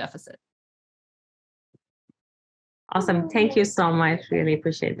like you're in a deficit. Awesome. Thank you so much. Really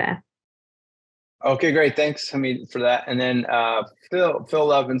appreciate that. Okay, great. Thanks, Hamid, for that. And then Phil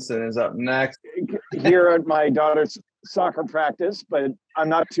Levinson is up next. Here at my daughter's soccer practice, but I'm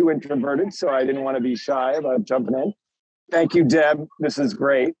not too introverted, so I didn't want to be shy about jumping in. Thank you, Deb. This is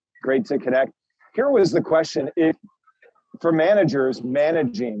great. Great to connect. Here was the question: if for managers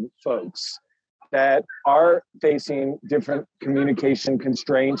managing folks that are facing different communication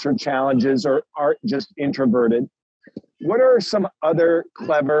constraints or challenges, or are just introverted, what are some other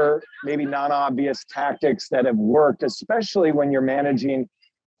clever, maybe non-obvious tactics that have worked, especially when you're managing,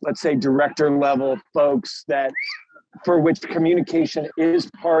 let's say, director level folks for which communication is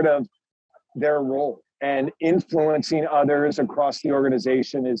part of their role, and influencing others across the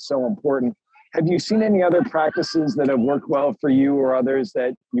organization is so important? Have you seen any other practices that have worked well for you or others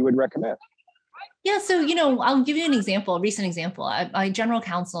that you would recommend? Yeah. So, I'll give you an example, a recent example. My general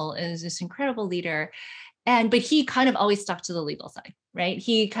counsel is this incredible leader. But he kind of always stuck to the legal side, right?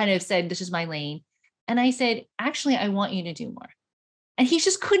 He kind of said, this is my lane. And I said, actually, I want you to do more. And he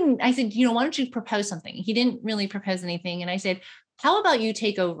just couldn't. I said, why don't you propose something? He didn't really propose anything. And I said, how about you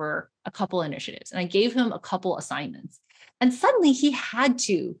take over a couple initiatives? And I gave him a couple assignments. And suddenly he had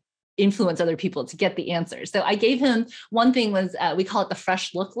to influence other people to get the answers. So I gave him one thing was, we call it the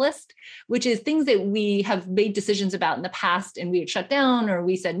fresh look list, which is things that we have made decisions about in the past and we had shut down or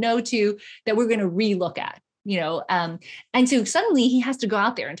we said no to, that we're going to relook at. And so suddenly he has to go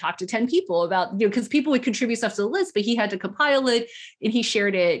out there and talk to 10 people about, because people would contribute stuff to the list, but he had to compile it and he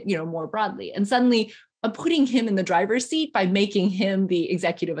shared it, more broadly. And suddenly I'm putting him in the driver's seat by making him the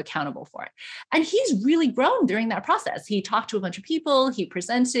executive accountable for it. And he's really grown during that process. He talked to a bunch of people, he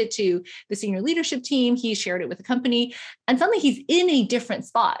presents it to the senior leadership team, he shared it with the company, and suddenly he's in a different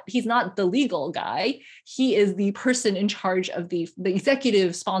spot. He's not the legal guy. He is the person in charge of the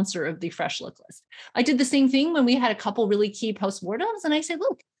executive sponsor of the fresh look list. I did the same thing when we had a couple really key postmortems, and I said,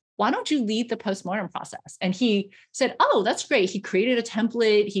 look, why don't you lead the postmortem process? And he said, oh, that's great. He created a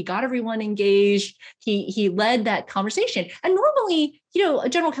template. He got everyone engaged. He led that conversation. And normally, a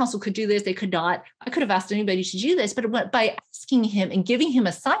general counsel could do this. They could not. I could have asked anybody to do this, but by asking him and giving him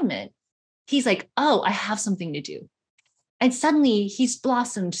assignment, he's like, oh, I have something to do. And suddenly he's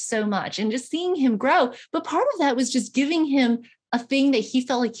blossomed so much and just seeing him grow. But part of that was just giving him a thing that he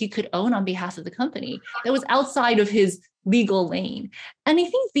felt like he could own on behalf of the company that was outside of his legal lane. And I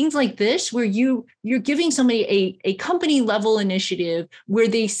think things like this, where you're giving somebody a company level initiative where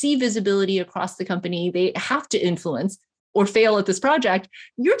they see visibility across the company, they have to influence or fail at this project.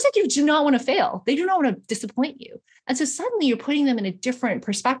 Your executives do not want to fail. They do not want to disappoint you. And so suddenly you're putting them in a different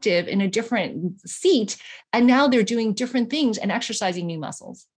perspective, in a different seat. And now they're doing different things and exercising new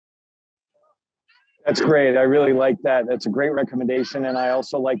muscles. That's great. I really like that. That's a great recommendation. And I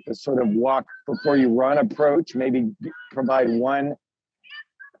also like the sort of walk before you run approach, maybe provide one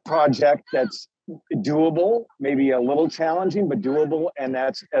project that's doable, maybe a little challenging, but doable. And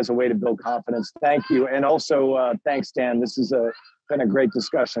that's as a way to build confidence. Thank you. And also, thanks, Dan. This has been a great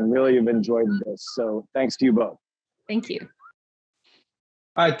discussion. Really have enjoyed this. So thanks to you both. Thank you.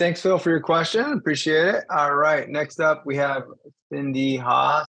 All right. Thanks, Phil, for your question. Appreciate it. All right. Next up, we have Cindy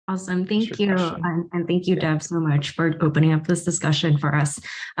Haas. Awesome. Thank you. And thank you, Deb, so much for opening up this discussion for us.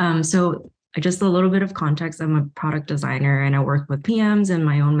 So just a little bit of context, I'm a product designer and I work with PMs and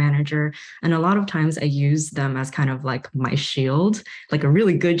my own manager. And a lot of times I use them as kind of like my shield, like a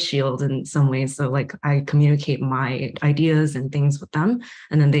really good shield in some ways. So like I communicate my ideas and things with them,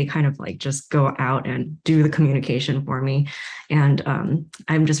 and then they kind of like just go out and do the communication for me. And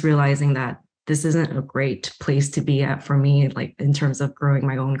I'm just realizing that this isn't a great place to be at for me, like in terms of growing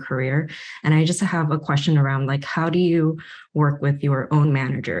my own career. And I just have a question around like, how do you work with your own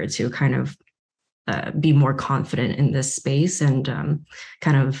manager to kind of be more confident in this space and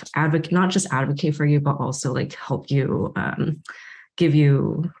kind of advocate, not just advocate for you, but also like help you, give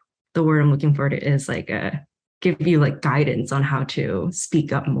you, the word I'm looking for is like, give you like guidance on how to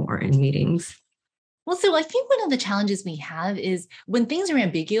speak up more in meetings? Well, so I think one of the challenges we have is when things are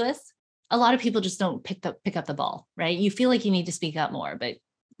ambiguous, a lot of people just don't pick up the ball, right? You feel like you need to speak up more, but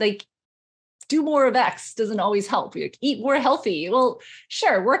like do more of X doesn't always help. Like, eat more healthy. Well,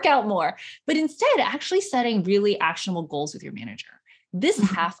 sure, work out more, but instead actually setting really actionable goals with your manager. This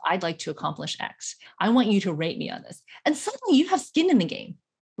half, I'd like to accomplish X. I want you to rate me on this. And suddenly you have skin in the game,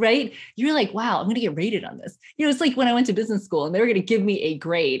 right? You're like, wow, I'm going to get rated on this. It's like when I went to business school and they were going to give me a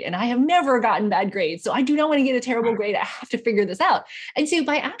grade and I have never gotten bad grades. So I do not want to get a terrible grade. I have to figure this out. And so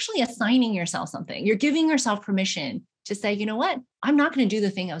by actually assigning yourself something, you're giving yourself permission to say, you know what, I'm not going to do the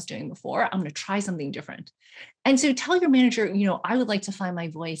thing I was doing before. I'm going to try something different. And so tell your manager, I would like to find my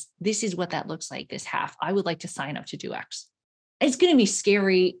voice. This is what that looks like this half. I would like to sign up to do X. It's going to be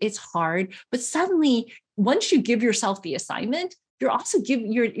scary. It's hard. But suddenly, once you give yourself the assignment, you're also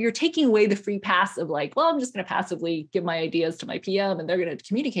you're taking away the free pass of like, well, I'm just going to passively give my ideas to my PM and they're going to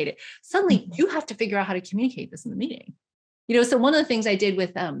communicate it. Suddenly you have to figure out how to communicate this in the meeting. So one of the things I did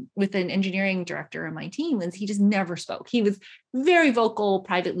with an engineering director on my team was he just never spoke. He was very vocal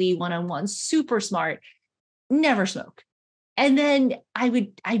privately, one-on-one, super smart, never spoke. And then I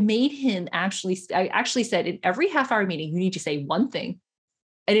made him I actually said in every half-hour meeting, you need to say one thing.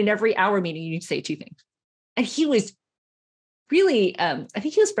 And in every hour meeting, you need to say two things. And he was really, I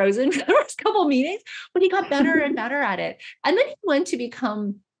think he was frozen for the first couple of meetings, but he got better and better at it. And then he went to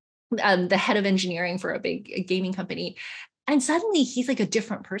become the head of engineering for a big gaming company. And suddenly he's like a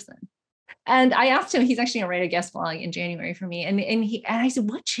different person. And I asked him, he's actually gonna write a guest blog in January for me. And I said,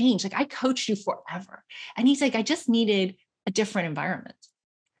 what changed? Like, I coached you forever. And he's like, I just needed a different environment.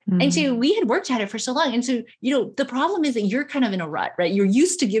 Mm-hmm. And so we had worked at it for so long. And so, the problem is that you're kind of in a rut, right? You're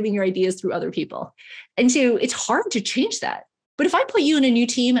used to giving your ideas through other people. And so it's hard to change that. But if I put you in a new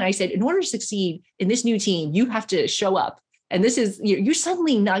team and I said, in order to succeed in this new team, you have to show up. And this is, you're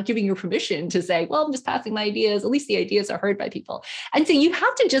suddenly not giving your permission to say, well, I'm just passing my ideas. At least the ideas are heard by people. And so you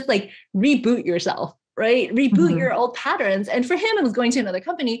have to just like reboot yourself, right? Reboot your old patterns. And for him, it was going to another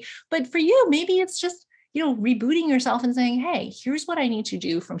company. But for you, maybe it's just, rebooting yourself and saying, hey, here's what I need to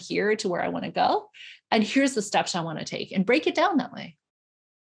do from here to where I want to go. And here's the steps I want to take, and break it down that way.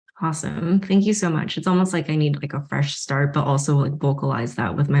 Awesome. Thank you so much. It's almost like I need like a fresh start, but also like vocalize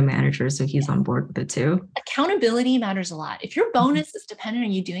that with my manager so he's on board with it too. Accountability matters a lot. If your bonus is dependent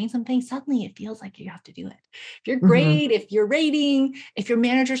on you doing something, suddenly it feels like you have to do it. If you're great, if you're rating, if your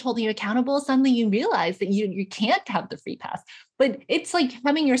manager's holding you accountable, suddenly you realize that you can't have the free pass. But it's like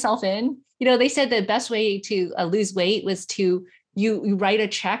hemming yourself in. They said the best way to lose weight was to you write a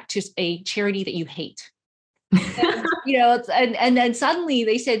check to a charity that you hate. And then suddenly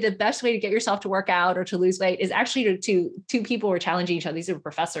they said the best way to get yourself to work out or to lose weight is actually to two people were challenging each other. These are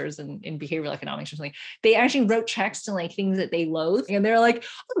professors in behavioral economics or something. They actually wrote checks to like things that they loathe. And they're like,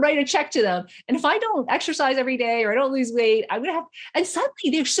 I'll write a check to them. And if I don't exercise every day or I don't lose weight, I'm going to have, and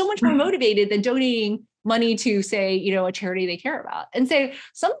suddenly they're so much more motivated than donating money to say, a charity they care about. And so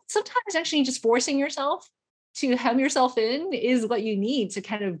sometimes actually just forcing yourself to hem yourself in is what you need to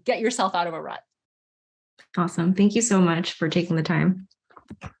kind of get yourself out of a rut. Awesome. Thank you so much for taking the time.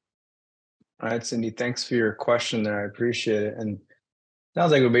 All right, Cindy, thanks for your question there. I appreciate it. And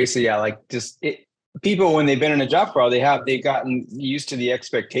sounds like we're basically, people, when they've been in a job for a while, they've gotten used to the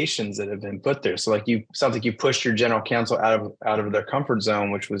expectations that have been put there. So sounds like you pushed your general counsel out of their comfort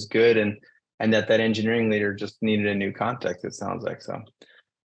zone, which was good. And that engineering leader just needed a new context, it sounds like. So,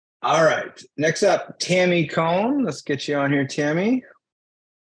 all right, next up, Tammy Cohn. Let's get you on here, Tammy.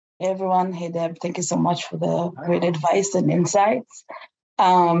 Hey everyone. Hey Deb, thank you so much for the great advice and insights.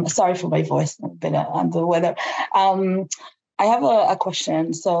 Sorry for my voice, I'm a bit under the weather. I have a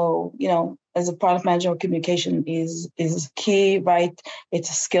question. So, as a product manager, communication is key, right? It's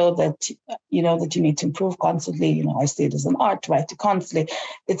a skill that, that you need to improve constantly. I see it as an art, right? To constantly,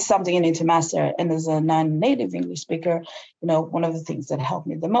 it's something you need to master. And as a non-native English speaker, one of the things that helped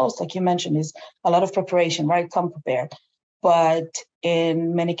me the most, like you mentioned, is a lot of preparation, right? Come prepared. But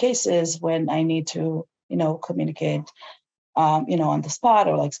in many cases, when I need to, communicate, on the spot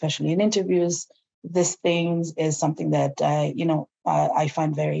or especially in interviews, this thing is something that, I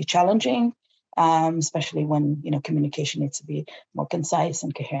find very challenging, especially when, communication needs to be more concise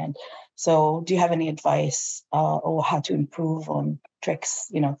and coherent. So do you have any advice or how to improve on tricks,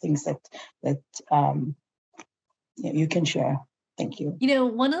 things that you can share? Thank you.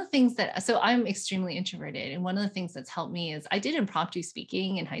 One of the things so I'm extremely introverted. And one of the things that's helped me is I did impromptu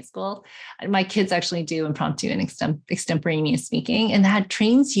speaking in high school. My kids actually do impromptu and extemporaneous speaking. And that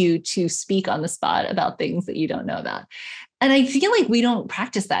trains you to speak on the spot about things that you don't know about. And I feel like we don't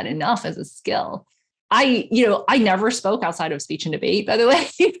practice that enough as a skill. I never spoke outside of speech and debate, by the way.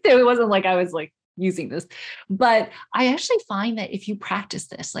 It wasn't like I was using this, but I actually find that if you practice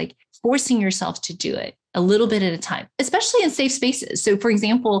this, forcing yourself to do it a little bit at a time, especially in safe spaces. So for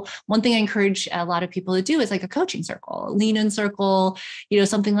example, one thing I encourage a lot of people to do is a coaching circle, a lean-in circle,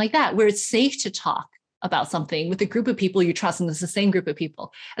 something like that, where it's safe to talk about something with a group of people you trust, and it's the same group of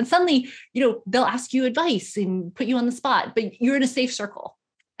people. And suddenly, they'll ask you advice and put you on the spot, but you're in a safe circle.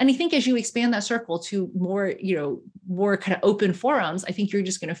 And I think as you expand that circle to more, more kind of open forums, I think you're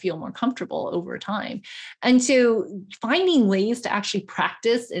just going to feel more comfortable over time. And so finding ways to actually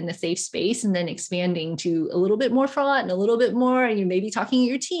practice in a safe space and then expanding to a little bit more fraught and a little bit more, and you may be talking to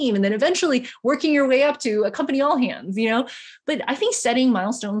your team and then eventually working your way up to a company all hands, But I think setting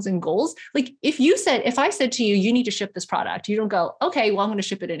milestones and goals, if I said to you, you need to ship this product, you don't go, okay, well, I'm going to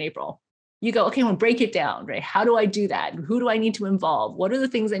ship it in April. You go, okay, I'm going to break it down, right? How do I do that? Who do I need to involve? What are the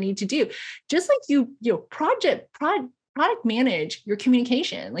things I need to do? Just like you product manage your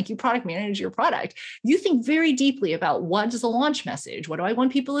communication, like you product manage your product. You think very deeply about what is the launch message? What do I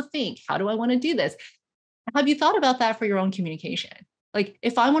want people to think? How do I want to do this? Have you thought about that for your own communication?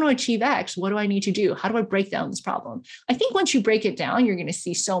 If I want to achieve X, what do I need to do? How do I break down this problem? I think once you break it down, you're going to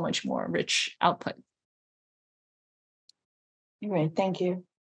see so much more rich output. Great, thank you.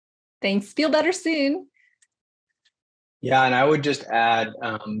 Thanks. Feel better soon. Yeah, and I would just add,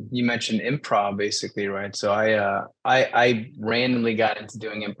 you mentioned improv basically, right? So I randomly got into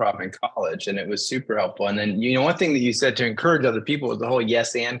doing improv in college, and it was super helpful. And then, one thing that you said to encourage other people was the whole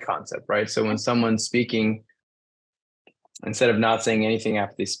yes and concept, right? So when someone's speaking, instead of not saying anything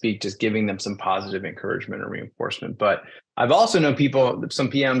after they speak, just giving them some positive encouragement or reinforcement. But I've also known people,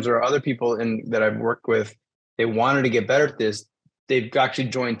 some PMs or other people that I've worked with, they wanted to get better at this. They've actually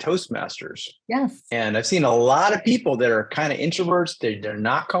joined Toastmasters. Yes. And I've seen a lot of people that are kind of introverts. They're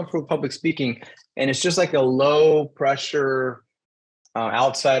not comfortable with public speaking. And it's just like a low pressure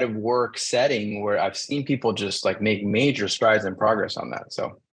outside of work setting where I've seen people just make major strides and progress on that.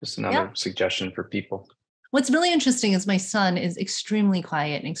 So just another suggestion for people. What's really interesting is my son is extremely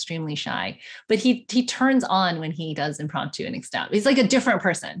quiet and extremely shy, but he turns on when he does impromptu and extemp. He's like a different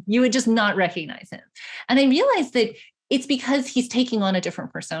person. You would just not recognize him. And I realized that it's because he's taking on a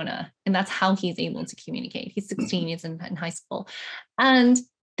different persona, and that's how he's able to communicate. He's 16, he's in high school. And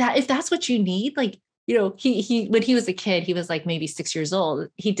that if that's what you need, like, you know, he when he was a kid, he was like maybe 6 years old.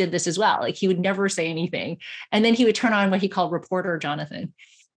 He did this as well. Like he would never say anything. And then he would turn on what he called reporter Jonathan.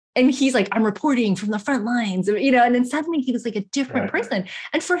 And he's like, I'm reporting from the front lines, you know, and then suddenly he was like a different person.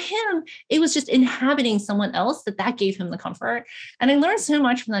 And for him, it was just inhabiting someone else that gave him the comfort. And I learned so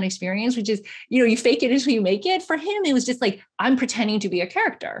much from that experience, which is, you know, you fake it until you make it. For him, it was just like, I'm pretending to be a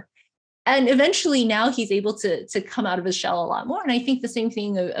character. And eventually now he's able to come out of his shell a lot more. And I think the same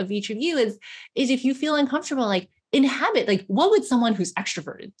thing of each of you is if you feel uncomfortable, like inhabit, like what would someone who's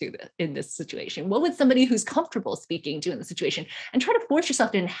extroverted do in this situation? What would somebody who's comfortable speaking do in the situation? And try to force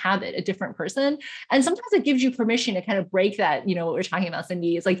yourself to inhabit a different person. And sometimes it gives you permission to kind of break that, you know, what we're talking about,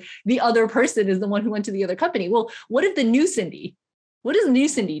 Cindy, is like the other person is the one who went to the other company. Well, what does the new Cindy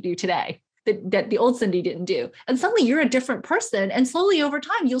do today that the old Cindy didn't do? And suddenly you're a different person. And slowly over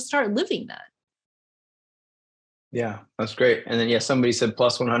time, you'll start living that. Yeah, that's great. And then, yeah, somebody said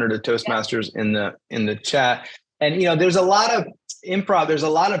plus 100 to Toastmasters in the chat. And, you know, there's a lot of improv. There's a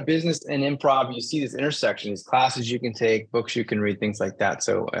lot of business and improv. You see this intersection, these classes you can take, books you can read, things like that.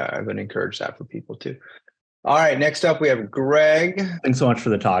 So I would encourage that for people too. All right, next up we have Greg. Thanks so much for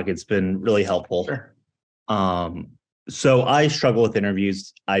the talk. It's been really helpful. Sure. So I struggle with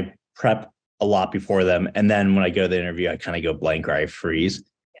interviews. I prep a lot before them. And then when I go to the interview, I kind of go blank or I freeze.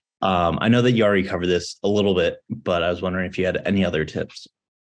 I know that you already covered this a little bit, but I was wondering if you had any other tips.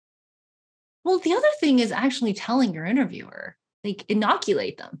 Well, the other thing is actually telling your interviewer, like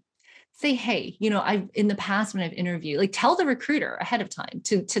inoculate them. Say, hey, you know, I've in the past when I've interviewed, like tell the recruiter ahead of time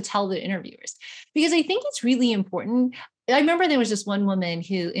to tell the interviewers, because I think it's really important. I remember there was this one woman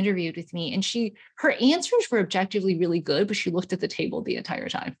who interviewed with me and her answers were objectively really good, but she looked at the table the entire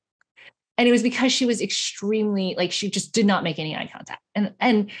time. And it was because she was extremely, like, she just did not make any eye contact.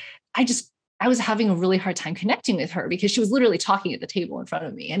 And I was having a really hard time connecting with her because she was literally talking at the table in front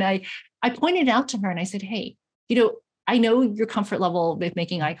of me. And I pointed out to her and I said, hey, you know, I know your comfort level with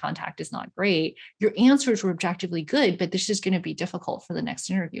making eye contact is not great. Your answers were objectively good, but this is going to be difficult for the next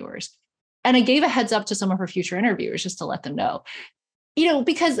interviewers. And I gave a heads up to some of her future interviewers just to let them know, you know,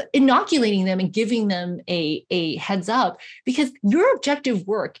 because inoculating them and giving them a heads up, because your objective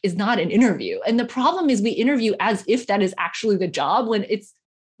work is not an interview. And the problem is we interview as if that is actually the job when it's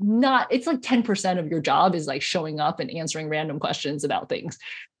not. It's like 10% of your job is like showing up and answering random questions about things.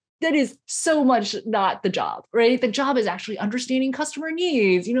 That is so much not the job, right? The job is actually understanding customer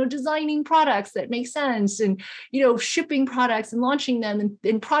needs, you know, designing products that make sense and, you know, shipping products and launching them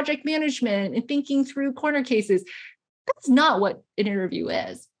and project management and thinking through corner cases. That's not what an interview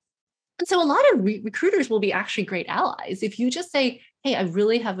is. And so a lot of recruiters will be actually great allies. If you just say, hey, I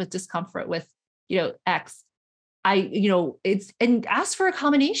really have a discomfort with, you know, X, and ask for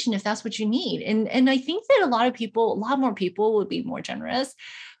accommodation if that's what you need. And I think that a lot more people would be more generous.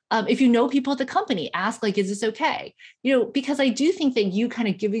 If you know people at the company, ask like, is this okay? You know, because I do think that you kind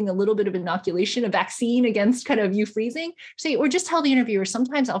of giving a little bit of inoculation, a vaccine against kind of you freezing, say, or just tell the interviewer,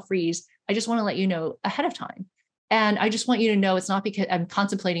 sometimes I'll freeze. I just want to let you know ahead of time. And I just want you to know it's not because I'm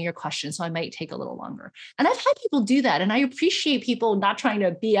contemplating your question, so I might take a little longer. And I've had people do that. And I appreciate people not trying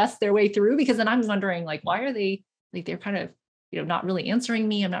to BS their way through, because then I'm wondering, like, why are they, like, they're kind of, you know, not really answering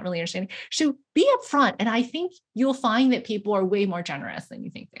me. I'm not really understanding. So be upfront. And I think you'll find that people are way more generous than you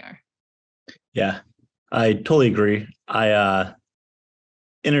think they are. Yeah, I totally agree.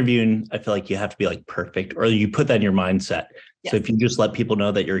 Interviewing, I feel like you have to be like perfect, or you put that in your mindset. Yes. So if you just let people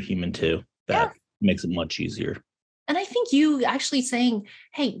know that you're human too, that makes it much easier. And I think you actually saying,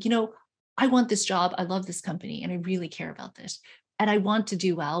 hey, you know, I want this job. I love this company and I really care about this. And I want to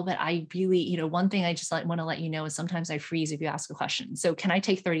do well, but I really, you know, one thing I just want to let you know is sometimes I freeze if you ask a question. So can I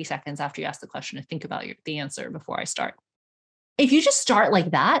take 30 seconds after you ask the question to think about the answer before I start? If you just start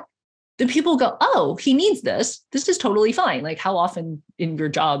like that, then people go, oh, he needs this. This is totally fine. Like, how often in your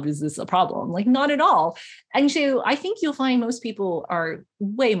job is this a problem? Like, not at all. And so I think you'll find most people are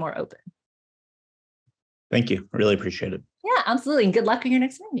way more open. Thank you. I really appreciate it. Yeah, absolutely. And good luck in your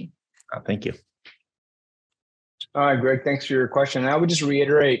next interview. Thank you. All right, Greg, thanks for your question. And I would just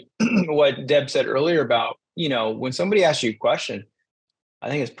reiterate what Deb said earlier about, you know, when somebody asks you a question, I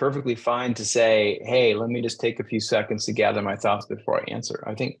think it's perfectly fine to say, hey, let me just take a few seconds to gather my thoughts before I answer.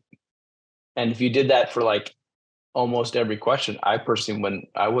 I think, and if you did that for like almost every question, I personally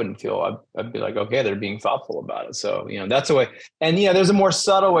wouldn't feel, I'd be like, okay, they're being thoughtful about it. So, that's a way. And there's a more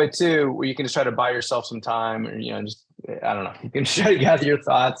subtle way too, where you can just try to buy yourself some time, or, just, I don't know, you can try to gather your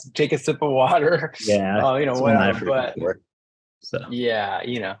thoughts, take a sip of water, Yeah. whatever. But so yeah,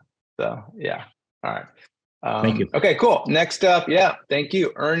 so yeah. All right. Thank you. Okay, cool. Next up. Yeah. Thank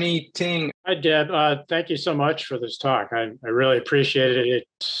you. Ernie Ting. Hi, Deb. Thank you so much for this talk. I really appreciate it.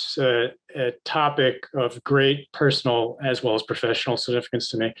 It's a topic of great personal as well as professional significance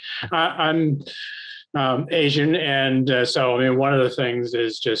to me. I'm Asian, and so one of the things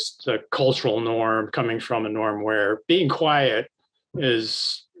is just the cultural norm, coming from a norm where being quiet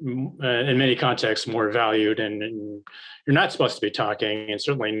is in many contexts more valued, and you're not supposed to be talking, and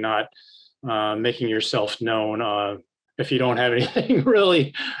certainly not making yourself known if you don't have anything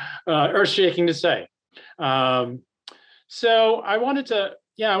really earth-shaking to say. So I wanted to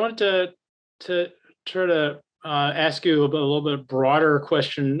try to ask you a little bit broader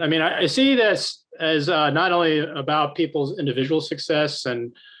question. I see this as not only about people's individual success,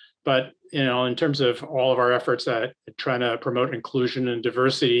 but in terms of all of our efforts at trying to promote inclusion and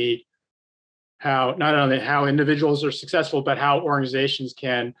diversity, how not only how individuals are successful, but how organizations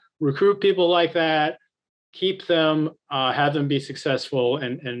can recruit people like that, keep them, have them be successful,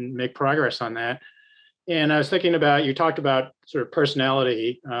 and make progress on that. And I was thinking about, you talked about sort of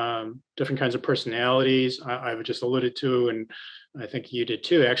personality, different kinds of personalities I've just alluded to, and I think you did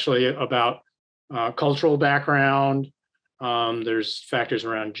too, actually, about cultural background. There's factors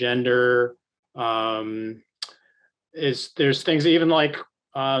around gender. There's things even like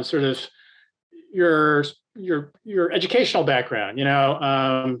sort of your educational background.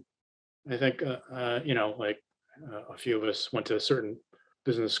 I think like a few of us went to a certain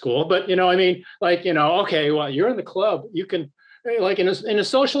business school, but okay, well, you're in the club. You can, like in a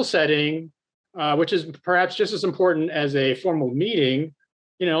social setting, which is perhaps just as important as a formal meeting.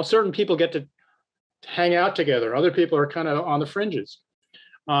 Certain people get to hang out together. Other people are kind of on the fringes.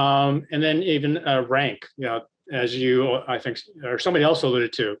 And then even rank. As you, I think, or somebody else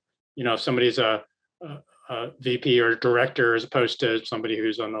alluded to. If somebody's a VP or director, as opposed to somebody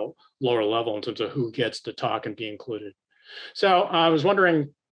who's on the lower level in terms of who gets to talk and be included. So I was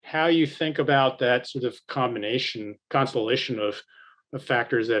wondering how you think about that sort of constellation of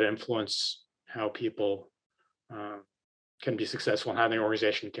factors that influence how people can be successful and how the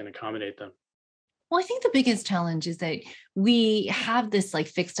organization can accommodate them. Well, I think the biggest challenge is that we have this like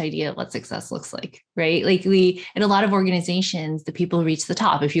fixed idea of what success looks like, right? Like in a lot of organizations, the people who reach the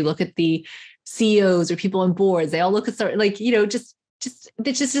top, if you look at the CEOs or people on boards, they all look at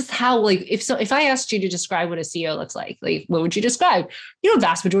just how, like, if I asked you to describe what a CEO looks like, what would you describe?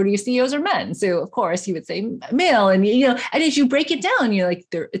 Vast majority of CEOs are men. So of course you would say male, and, and as you break it down, you're like,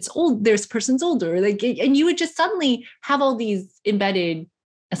 it's old, this person's older, and you would just suddenly have all these embedded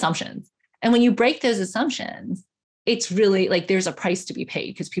assumptions. And when you break those assumptions, it's really like there's a price to be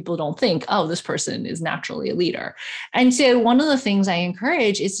paid, because people don't think, oh, this person is naturally a leader. And so one of the things I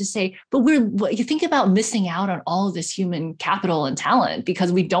encourage is to say, but you think about missing out on all of this human capital and talent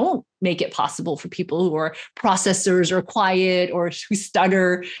because we don't make it possible for people who are processors or quiet or who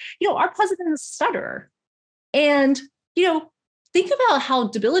stutter. Our president is a stutterer. And, think about how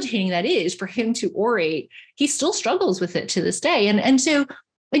debilitating that is for him to orate. He still struggles with it to this day. And so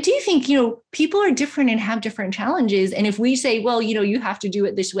I do think, people are different and have different challenges. And if we say, well, you have to do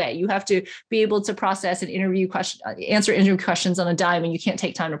it this way, you have to be able to process and answer interview questions on a dime, and you can't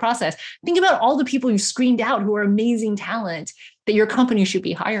take time to process. Think about all the people you screened out who are amazing talent that your company should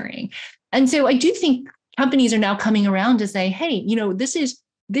be hiring. And so I do think companies are now coming around to say, hey,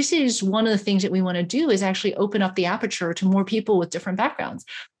 this is one of the things that we want to do is actually open up the aperture to more people with different backgrounds.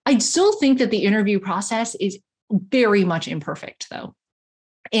 I still think that the interview process is very much imperfect, though.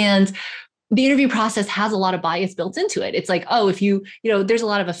 And the interview process has a lot of bias built into it. It's like, oh, if there's a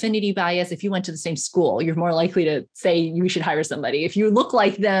lot of affinity bias. If you went to the same school, you're more likely to say you should hire somebody. If you look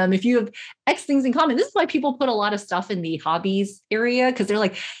like them, if you have X things in common. This is why people put a lot of stuff in the hobbies area, because they're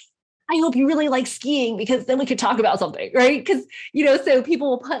like, I hope you really like skiing, because then we could talk about something, right? Because, so people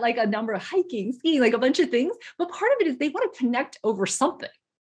will put like a number of hiking, skiing, like a bunch of things. But part of it is they want to connect over something,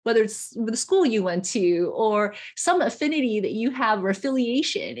 whether it's the school you went to or some affinity that you have or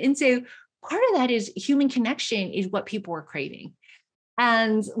affiliation. And so part of that is human connection is what people are craving.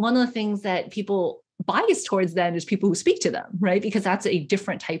 And one of the things that people bias towards then is people who speak to them, right? Because that's a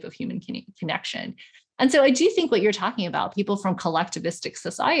different type of human connection. And so I do think what you're talking about, people from collectivistic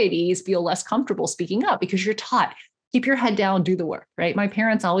societies feel less comfortable speaking up because you're taught keep your head down, do the work, right? My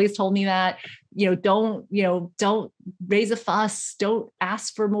parents always told me that, don't raise a fuss, don't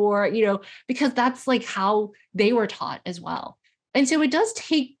ask for more, because that's like how they were taught as well. And so it does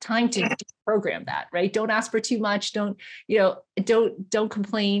take time to program that, right? Don't ask for too much. Don't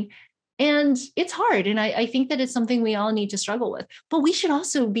complain. And it's hard. And I think that it's something we all need to struggle with, but we should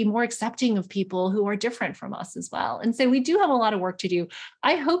also be more accepting of people who are different from us as well. And so we do have a lot of work to do.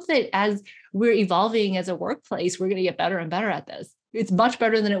 I hope that as we're evolving as a workplace, we're going to get better and better at this. It's much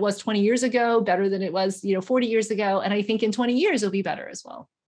better than it was 20 years ago, better than it was, 40 years ago. And I think in 20 years, it'll be better as well.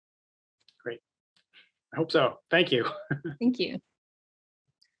 Great. I hope so. Thank you. Thank you.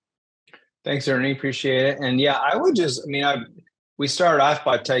 Thanks, Ernie. Appreciate it. And yeah, we started off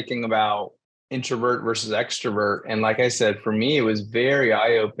by talking about introvert versus extrovert. And like I said, for me, it was very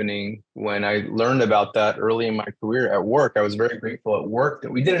eye-opening when I learned about that early in my career at work. I was very grateful at work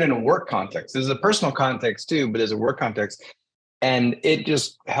that we did it in a work context. There's a personal context too, but as a work context. And it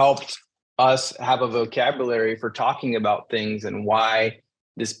just helped us have a vocabulary for talking about things and why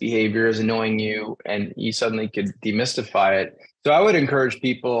this behavior is annoying you, and you suddenly could demystify it. So I would encourage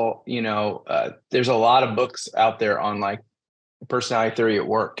people, there's a lot of books out there on like personality theory at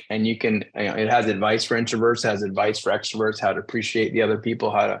work, and you can, it has advice for introverts, has advice for extroverts, how to appreciate the other people,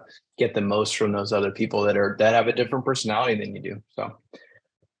 how to get the most from those other people that have a different personality than you do. So,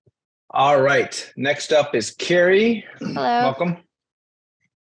 all right. Next up is Carrie. Hello. Welcome.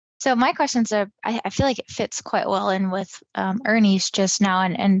 So my questions are, I feel like it fits quite well in with Ernie's just now.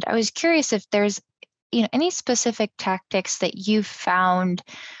 And I was curious if there's, any specific tactics that you've found,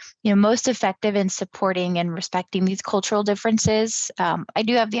 most effective in supporting and respecting these cultural differences. I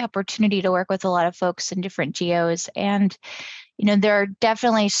do have the opportunity to work with a lot of folks in different geos, and, there are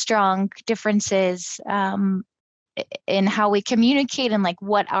definitely strong differences in how we communicate and like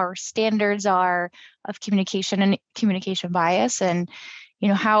what our standards are of communication and communication bias, and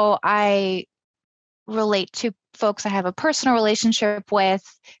how I relate to folks I have a personal relationship with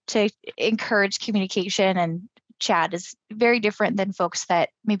to encourage communication and chat is very different than folks that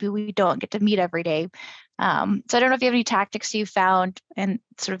maybe we don't get to meet every day. So I don't know if you have any tactics you found and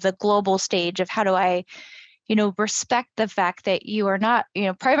sort of the global stage of how do I, respect the fact that you are not,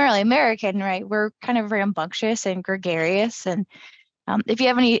 primarily American, right? We're kind of rambunctious and gregarious. And if you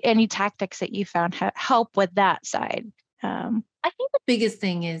have any tactics that you found help with that side. I think the biggest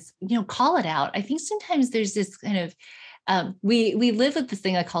thing is, call it out. I think sometimes there's this kind of, we live with this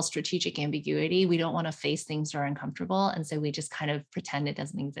thing I call strategic ambiguity. We don't want to face things that are uncomfortable. And so we just kind of pretend it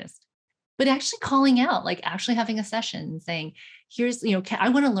doesn't exist. But actually calling out, like actually having a session and saying, here's, I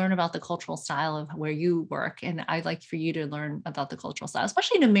want to learn about the cultural style of where you work. And I'd like for you to learn about the cultural style,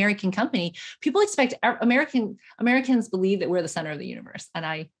 especially in an American company. People expect Americans believe that we're the center of the universe. And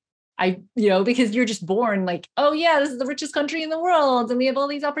I because you're just born like, oh yeah, this is the richest country in the world and we have all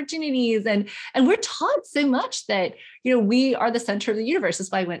these opportunities. And we're taught so much that, we are the center of the universe. That's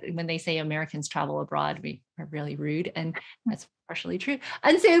why when they say Americans travel abroad, we are really rude. And that's partially true.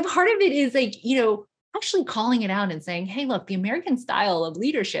 And so part of it is like, actually calling it out and saying, hey, look, the American style of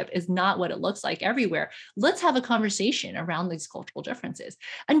leadership is not what it looks like everywhere. Let's have a conversation around these cultural differences.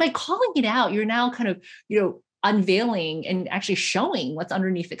 And by calling it out, you're now kind of, unveiling and actually showing what's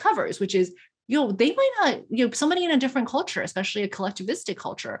underneath the covers, which is, they might not, somebody in a different culture, especially a collectivistic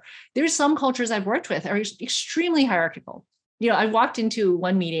culture. There's some cultures I've worked with are extremely hierarchical. I walked into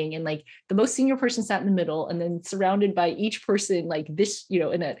one meeting and like the most senior person sat in the middle and then surrounded by each person like this,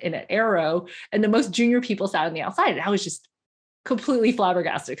 in an arrow, and the most junior people sat on the outside. And I was just completely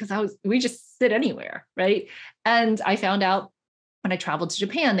flabbergasted because we just sit anywhere, right? And I found out when I traveled to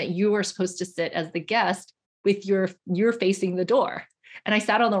Japan that you were supposed to sit as the guest with you're facing the door. And I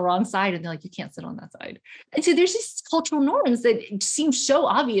sat on the wrong side and they're like, you can't sit on that side. And so there's these cultural norms that seem so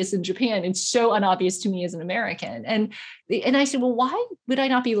obvious in Japan and so unobvious to me as an American. And I said, well, why would I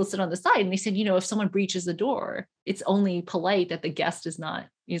not be able to sit on the side? And they said, if someone breaches the door, it's only polite that the guest is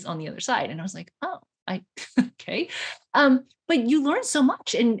on the other side. And I was like, oh, okay. But you learn so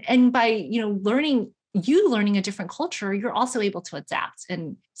much. And by, learning a different culture, you're also able to adapt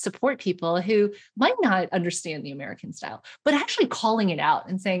and support people who might not understand the American style, but actually calling it out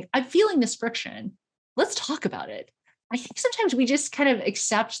and saying, I'm feeling this friction. Let's talk about it. I think sometimes we just kind of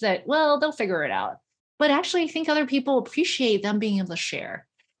accept that, well, they'll figure it out. But actually, I think other people appreciate them being able to share.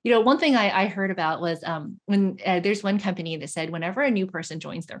 One thing I heard about was when there's one company that said whenever a new person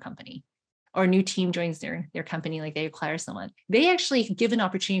joins their company, or a new team joins their company, like they acquire someone, they actually give an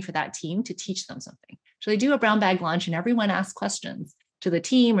opportunity for that team to teach them something. So they do a brown bag lunch and everyone asks questions to the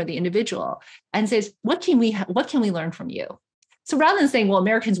team or the individual and says, what can we learn from you? So rather than saying, well,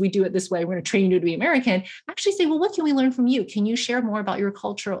 Americans, we do it this way, we're going to train you to be American, actually say, well, what can we learn from you? Can you share more about your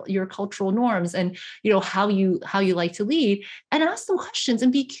cultural norms and, how you like to lead, and ask them questions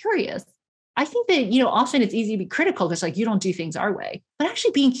and be curious. I think that, often it's easy to be critical because like, you don't do things our way, but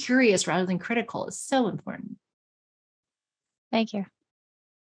actually being curious rather than critical is so important. Thank you.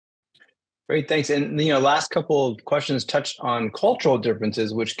 Great, thanks. And last couple of questions touched on cultural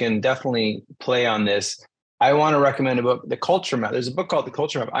differences, which can definitely play on this. I want to recommend a book, The Culture Map. There's a book called The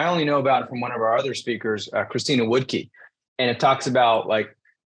Culture Map. I only know about it from one of our other speakers, Christina Woodkey, and it talks about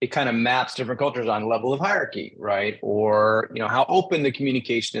it kind of maps different cultures on level of hierarchy, right? Or how open the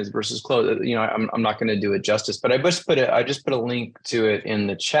communication is versus closed. I'm not going to do it justice, but I just put a link to it in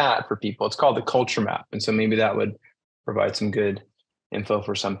the chat for people. It's called The Culture Map, and so maybe that would provide some good info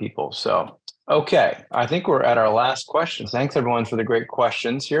for some people. So, okay, I think we're at our last question. Thanks everyone for the great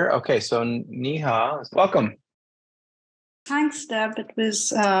questions here. Okay, so Neha, welcome. Thanks, Deb. It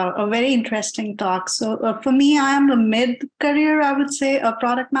was a very interesting talk. So for me, I am a mid-career, I would say, a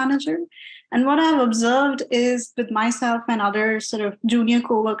product manager. And what I've observed is with myself and other sort of junior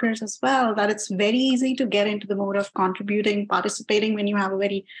coworkers as well, that it's very easy to get into the mode of contributing, participating when you have a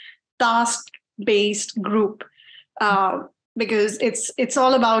very task-based group. Because it's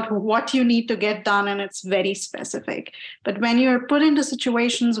all about what you need to get done, and it's very specific. But when you're put into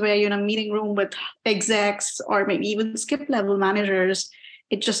situations where you're in a meeting room with execs or maybe even skip level managers,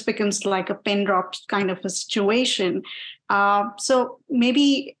 it just becomes like a pin drop kind of a situation. So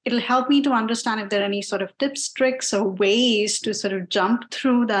maybe it'll help me to understand if there are any sort of tips, tricks, or ways to sort of jump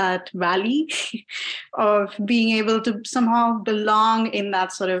through that valley of being able to somehow belong in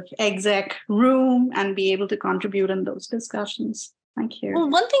that sort of exec room and be able to contribute in those discussions. Thank you. Well,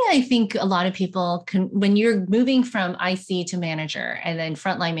 one thing I think a lot of people can, when you're moving from IC to manager and then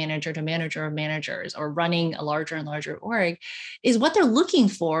frontline manager to manager of managers or running a larger and larger org, is what they're looking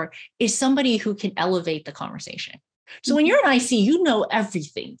for is somebody who can elevate the conversation. So when you're an IC, you know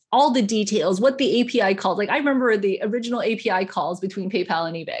everything, all the details, what the API calls. Like I remember the original API calls between PayPal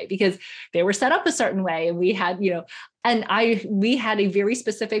and eBay because they were set up a certain way, and we had, we had a very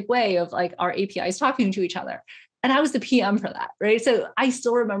specific way of like our APIs talking to each other. And I was the PM for that, right? So I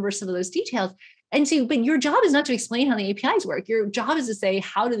still remember some of those details. And so, but your job is not to explain how the APIs work. Your job is to say,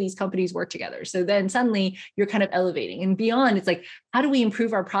 how do these companies work together? So then suddenly you're kind of elevating, and beyond, it's like, how do we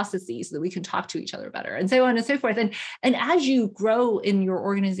improve our processes so that we can talk to each other better, and so on and so forth. And as you grow in your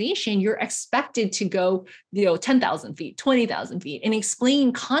organization, you're expected to go, 10,000 feet, 20,000 feet, and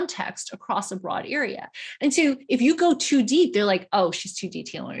explain context across a broad area. And so if you go too deep, they're like, oh, she's too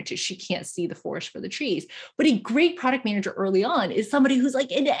detail oriented. She can't see the forest for the trees. But a great product manager early on is somebody who's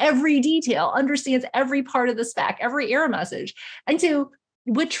like in every detail, understands every part of the spec, every error message. And so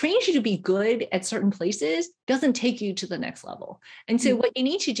what trains you to be good at certain places doesn't take you to the next level. And so what you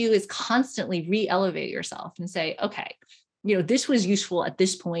need to do is constantly re-elevate yourself and say, okay, this was useful at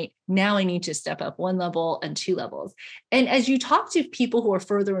this point. Now I need to step up 1 level and 2 levels. And as you talk to people who are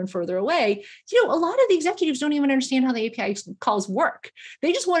further and further away, a lot of the executives don't even understand how the API calls work.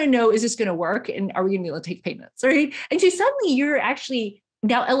 They just want to know, is this going to work? And are we going to be able to take payments, right? And so suddenly you're actually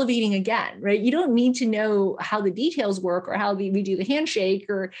now elevating again, right? You don't need to know how the details work or how we do the handshake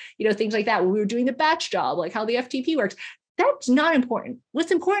or, things like that. When we were doing the batch job, like how the FTP works, that's not important. What's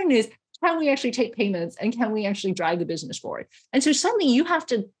important is, can we actually take payments and can we actually drive the business forward? And so suddenly you have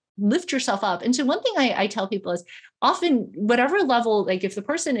to lift yourself up. And so one thing I tell people is often whatever level, like if the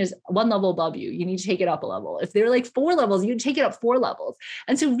person is 1 level above you, you need to take it up a level. If they're like 4 levels, you take it up 4 levels.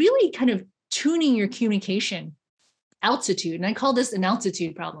 And so really kind of tuning your communication altitude. And I call this an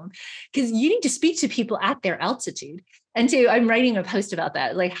altitude problem because you need to speak to people at their altitude. And so I'm writing a post about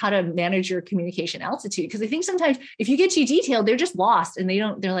that, like how to manage your communication altitude. Because I think sometimes if you get too detailed, they're just lost and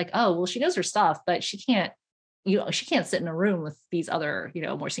they're like, oh, well, she knows her stuff, but she can't sit in a room with these other,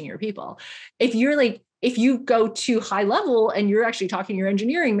 more senior people. If you go too high level and you're actually talking to your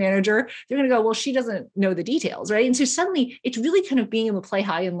engineering manager, they're going to go, well, she doesn't know the details, right? And so suddenly it's really kind of being able to play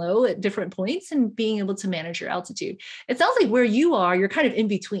high and low at different points and being able to manage your altitude. It sounds like where you are, you're kind of in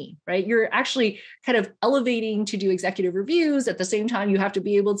between, right? You're actually kind of elevating to do executive reviews. At the same time, you have to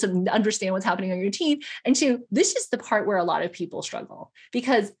be able to understand what's happening on your team. And so this is the part where a lot of people struggle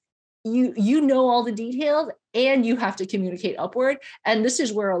because you know all the details and you have to communicate upward. And this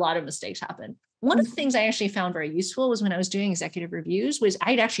is where a lot of mistakes happen. One of the things I actually found very useful was when I was doing executive reviews was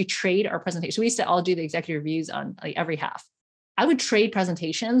I'd actually trade our presentation. So we used to all do the executive reviews on like every half. I would trade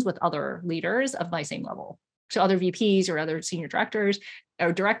presentations with other leaders of my same level. So other VPs or other senior directors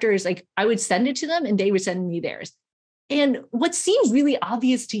or directors, like I would send it to them and they would send me theirs. And what seems really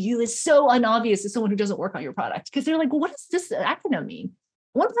obvious to you is so unobvious to someone who doesn't work on your product, because they're like, well, what does this acronym mean?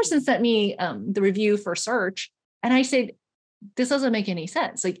 One person sent me the review for search, and I said, this doesn't make any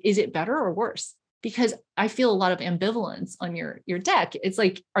sense. Like, is it better or worse? Because I feel a lot of ambivalence on your deck. It's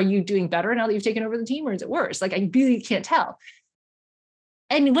like, are you doing better now that you've taken over the team, or is it worse? Like, I really can't tell.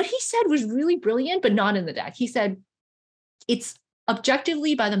 And what he said was really brilliant, but not in the deck. He said, it's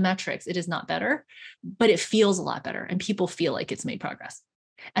objectively by the metrics, it is not better, but it feels a lot better. And people feel like it's made progress.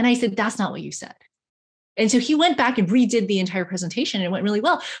 And I said, that's not what you said. And so he went back and redid the entire presentation, and it went really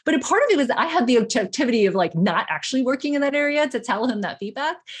well. But a part of it was that I had the objectivity of like not actually working in that area to tell him that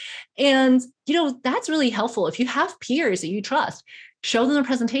feedback. And, that's really helpful. If you have peers that you trust, show them the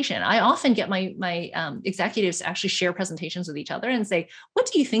presentation. I often get my executives to actually share presentations with each other and say, what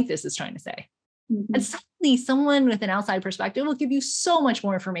do you think this is trying to say? Mm-hmm. And suddenly someone with an outside perspective will give you so much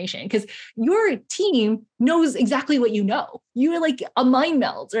more information, because your team knows exactly what you know. You're like a mind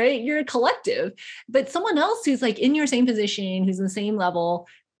meld, right? You're a collective. But someone else who's like in your same position, who's in the same level,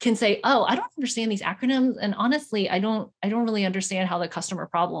 can say, oh, I don't understand these acronyms. And honestly, I don't really understand how the customer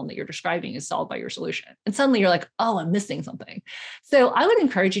problem that you're describing is solved by your solution. And suddenly you're like, oh, I'm missing something. So I would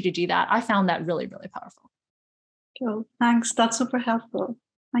encourage you to do that. I found that really, really powerful. Cool. Thanks. That's super helpful.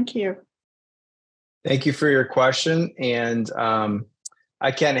 Thank you. Thank you for your question. And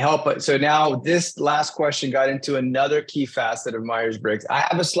I can't help but, so now this last question got into another key facet of Myers-Briggs. I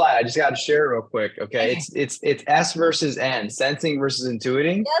have a slide. I just got to share it real quick. Okay. It's S versus N, sensing versus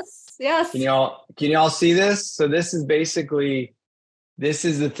intuiting. Yes. Can y'all see this? So this is basically, this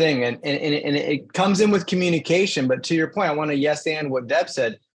is the thing. And it comes in with communication, but to your point, I want to yes and what Deb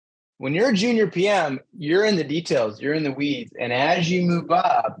said. When you're a junior PM, you're in the details, you're in the weeds. And as you move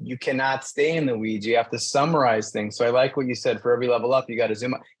up, you cannot stay in the weeds. You have to summarize things. So I like what you said, for every level up, you got to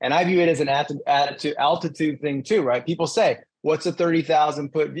zoom up. And I view it as an altitude thing too, right? People say, what's a 30,000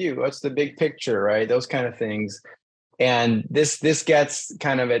 foot view? What's the big picture, right? Those kind of things. And this gets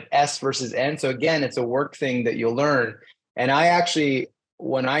kind of at S versus N. So again, it's a work thing that you'll learn. And I actually,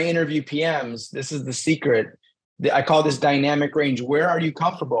 when I interview PMs, this is the secret. I call this dynamic range. Where are you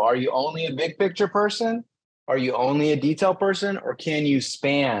comfortable? Are you only a big picture person? Are you only a detail person? Or can you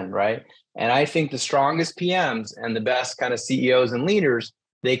span, right? And I think the strongest PMs and the best kind of CEOs and leaders,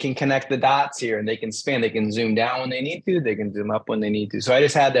 they can connect the dots here, and they can span. They can zoom down when they need to. They can zoom up when they need to. So I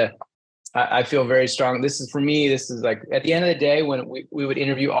just had to, I feel very strong. This is, for me, this is like, at the end of the day, when we would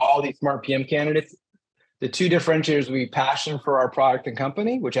interview all these smart PM candidates, the two differentiators would be passion for our product and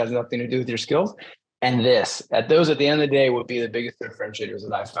company, which has nothing to do with your skills. And those at the end of the day would be the biggest differentiators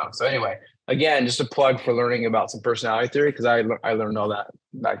that I've found. So anyway, again, just a plug for learning about some personality theory, because I learned all that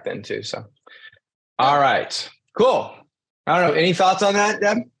back then too. So, all right, cool. I don't know. Any thoughts on that,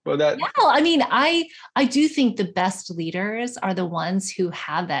 Deb? Yeah, I mean, I do think the best leaders are the ones who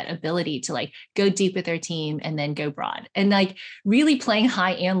have that ability to like go deep with their team and then go broad, and like really playing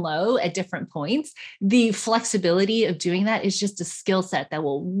high and low at different points. The flexibility of doing that is just a skill set that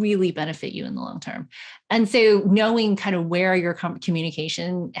will really benefit you in the long term. And so knowing kind of where your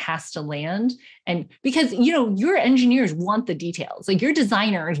communication has to land, and because, your engineers want the details, like your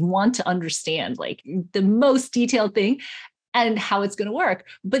designers want to understand like the most detailed thing and how it's going to work.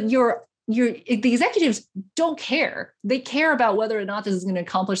 But the executives don't care. They care about whether or not this is going to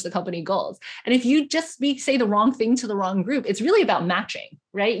accomplish the company goals. And if you just say the wrong thing to the wrong group, it's really about matching,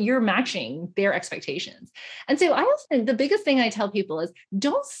 right? You're matching their expectations. And so the biggest thing I tell people is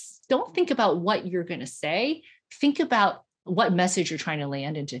don't think about what you're going to say. Think about what message you're trying to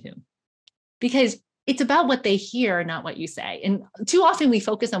land into whom, because it's about what they hear, not what you say. And too often we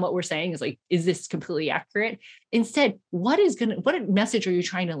focus on what we're saying is like, is this completely accurate? Instead, what message are you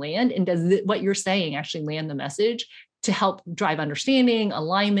trying to land? And does what you're saying actually land the message to help drive understanding,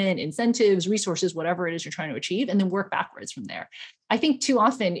 alignment, incentives, resources, whatever it is you're trying to achieve, and then work backwards from there. I think too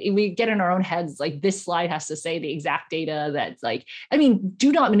often we get in our own heads, like this slide has to say the exact data that's like,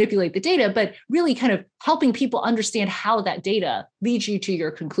 do not manipulate the data, but really kind of helping people understand how that data leads you to your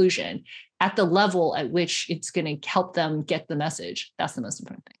conclusion at the level at which it's going to help them get the message. That's the most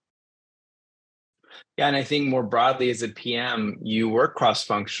important thing. Yeah. And I think more broadly as a PM, you work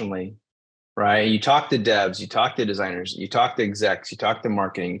cross-functionally, right? You talk to devs, you talk to designers, you talk to execs, you talk to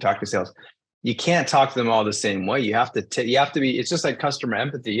marketing, you talk to sales. You can't talk to them all the same way. You have to be, it's just like customer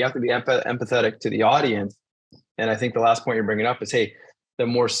empathy. You have to be empathetic to the audience. And I think the last point you're bringing up is, hey, the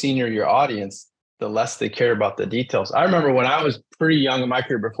more senior your audience, the less they care about the details. I remember when I was pretty young in my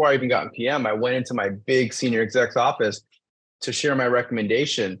career, before I even got in PM, I went into my big senior exec's office to share my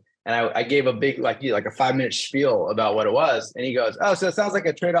recommendation. And I gave a big, like a 5-minute spiel about what it was. And he goes, oh, so it sounds like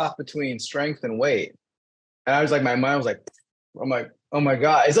a trade-off between strength and weight. And I was like, my mind was like, I'm like, oh my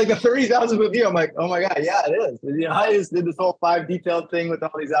God, it's like the 30,000 foot view. I'm like, oh my God, yeah, it is. You know, I just did this whole 5 detailed thing with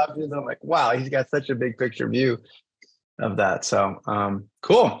all these options. I'm like, wow, he's got such a big picture view of that. So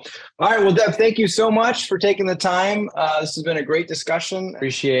cool. All right. Well, Deb, thank you so much for taking the time. This has been a great discussion.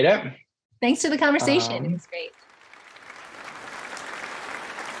 Appreciate it. Thanks for the conversation. It was great.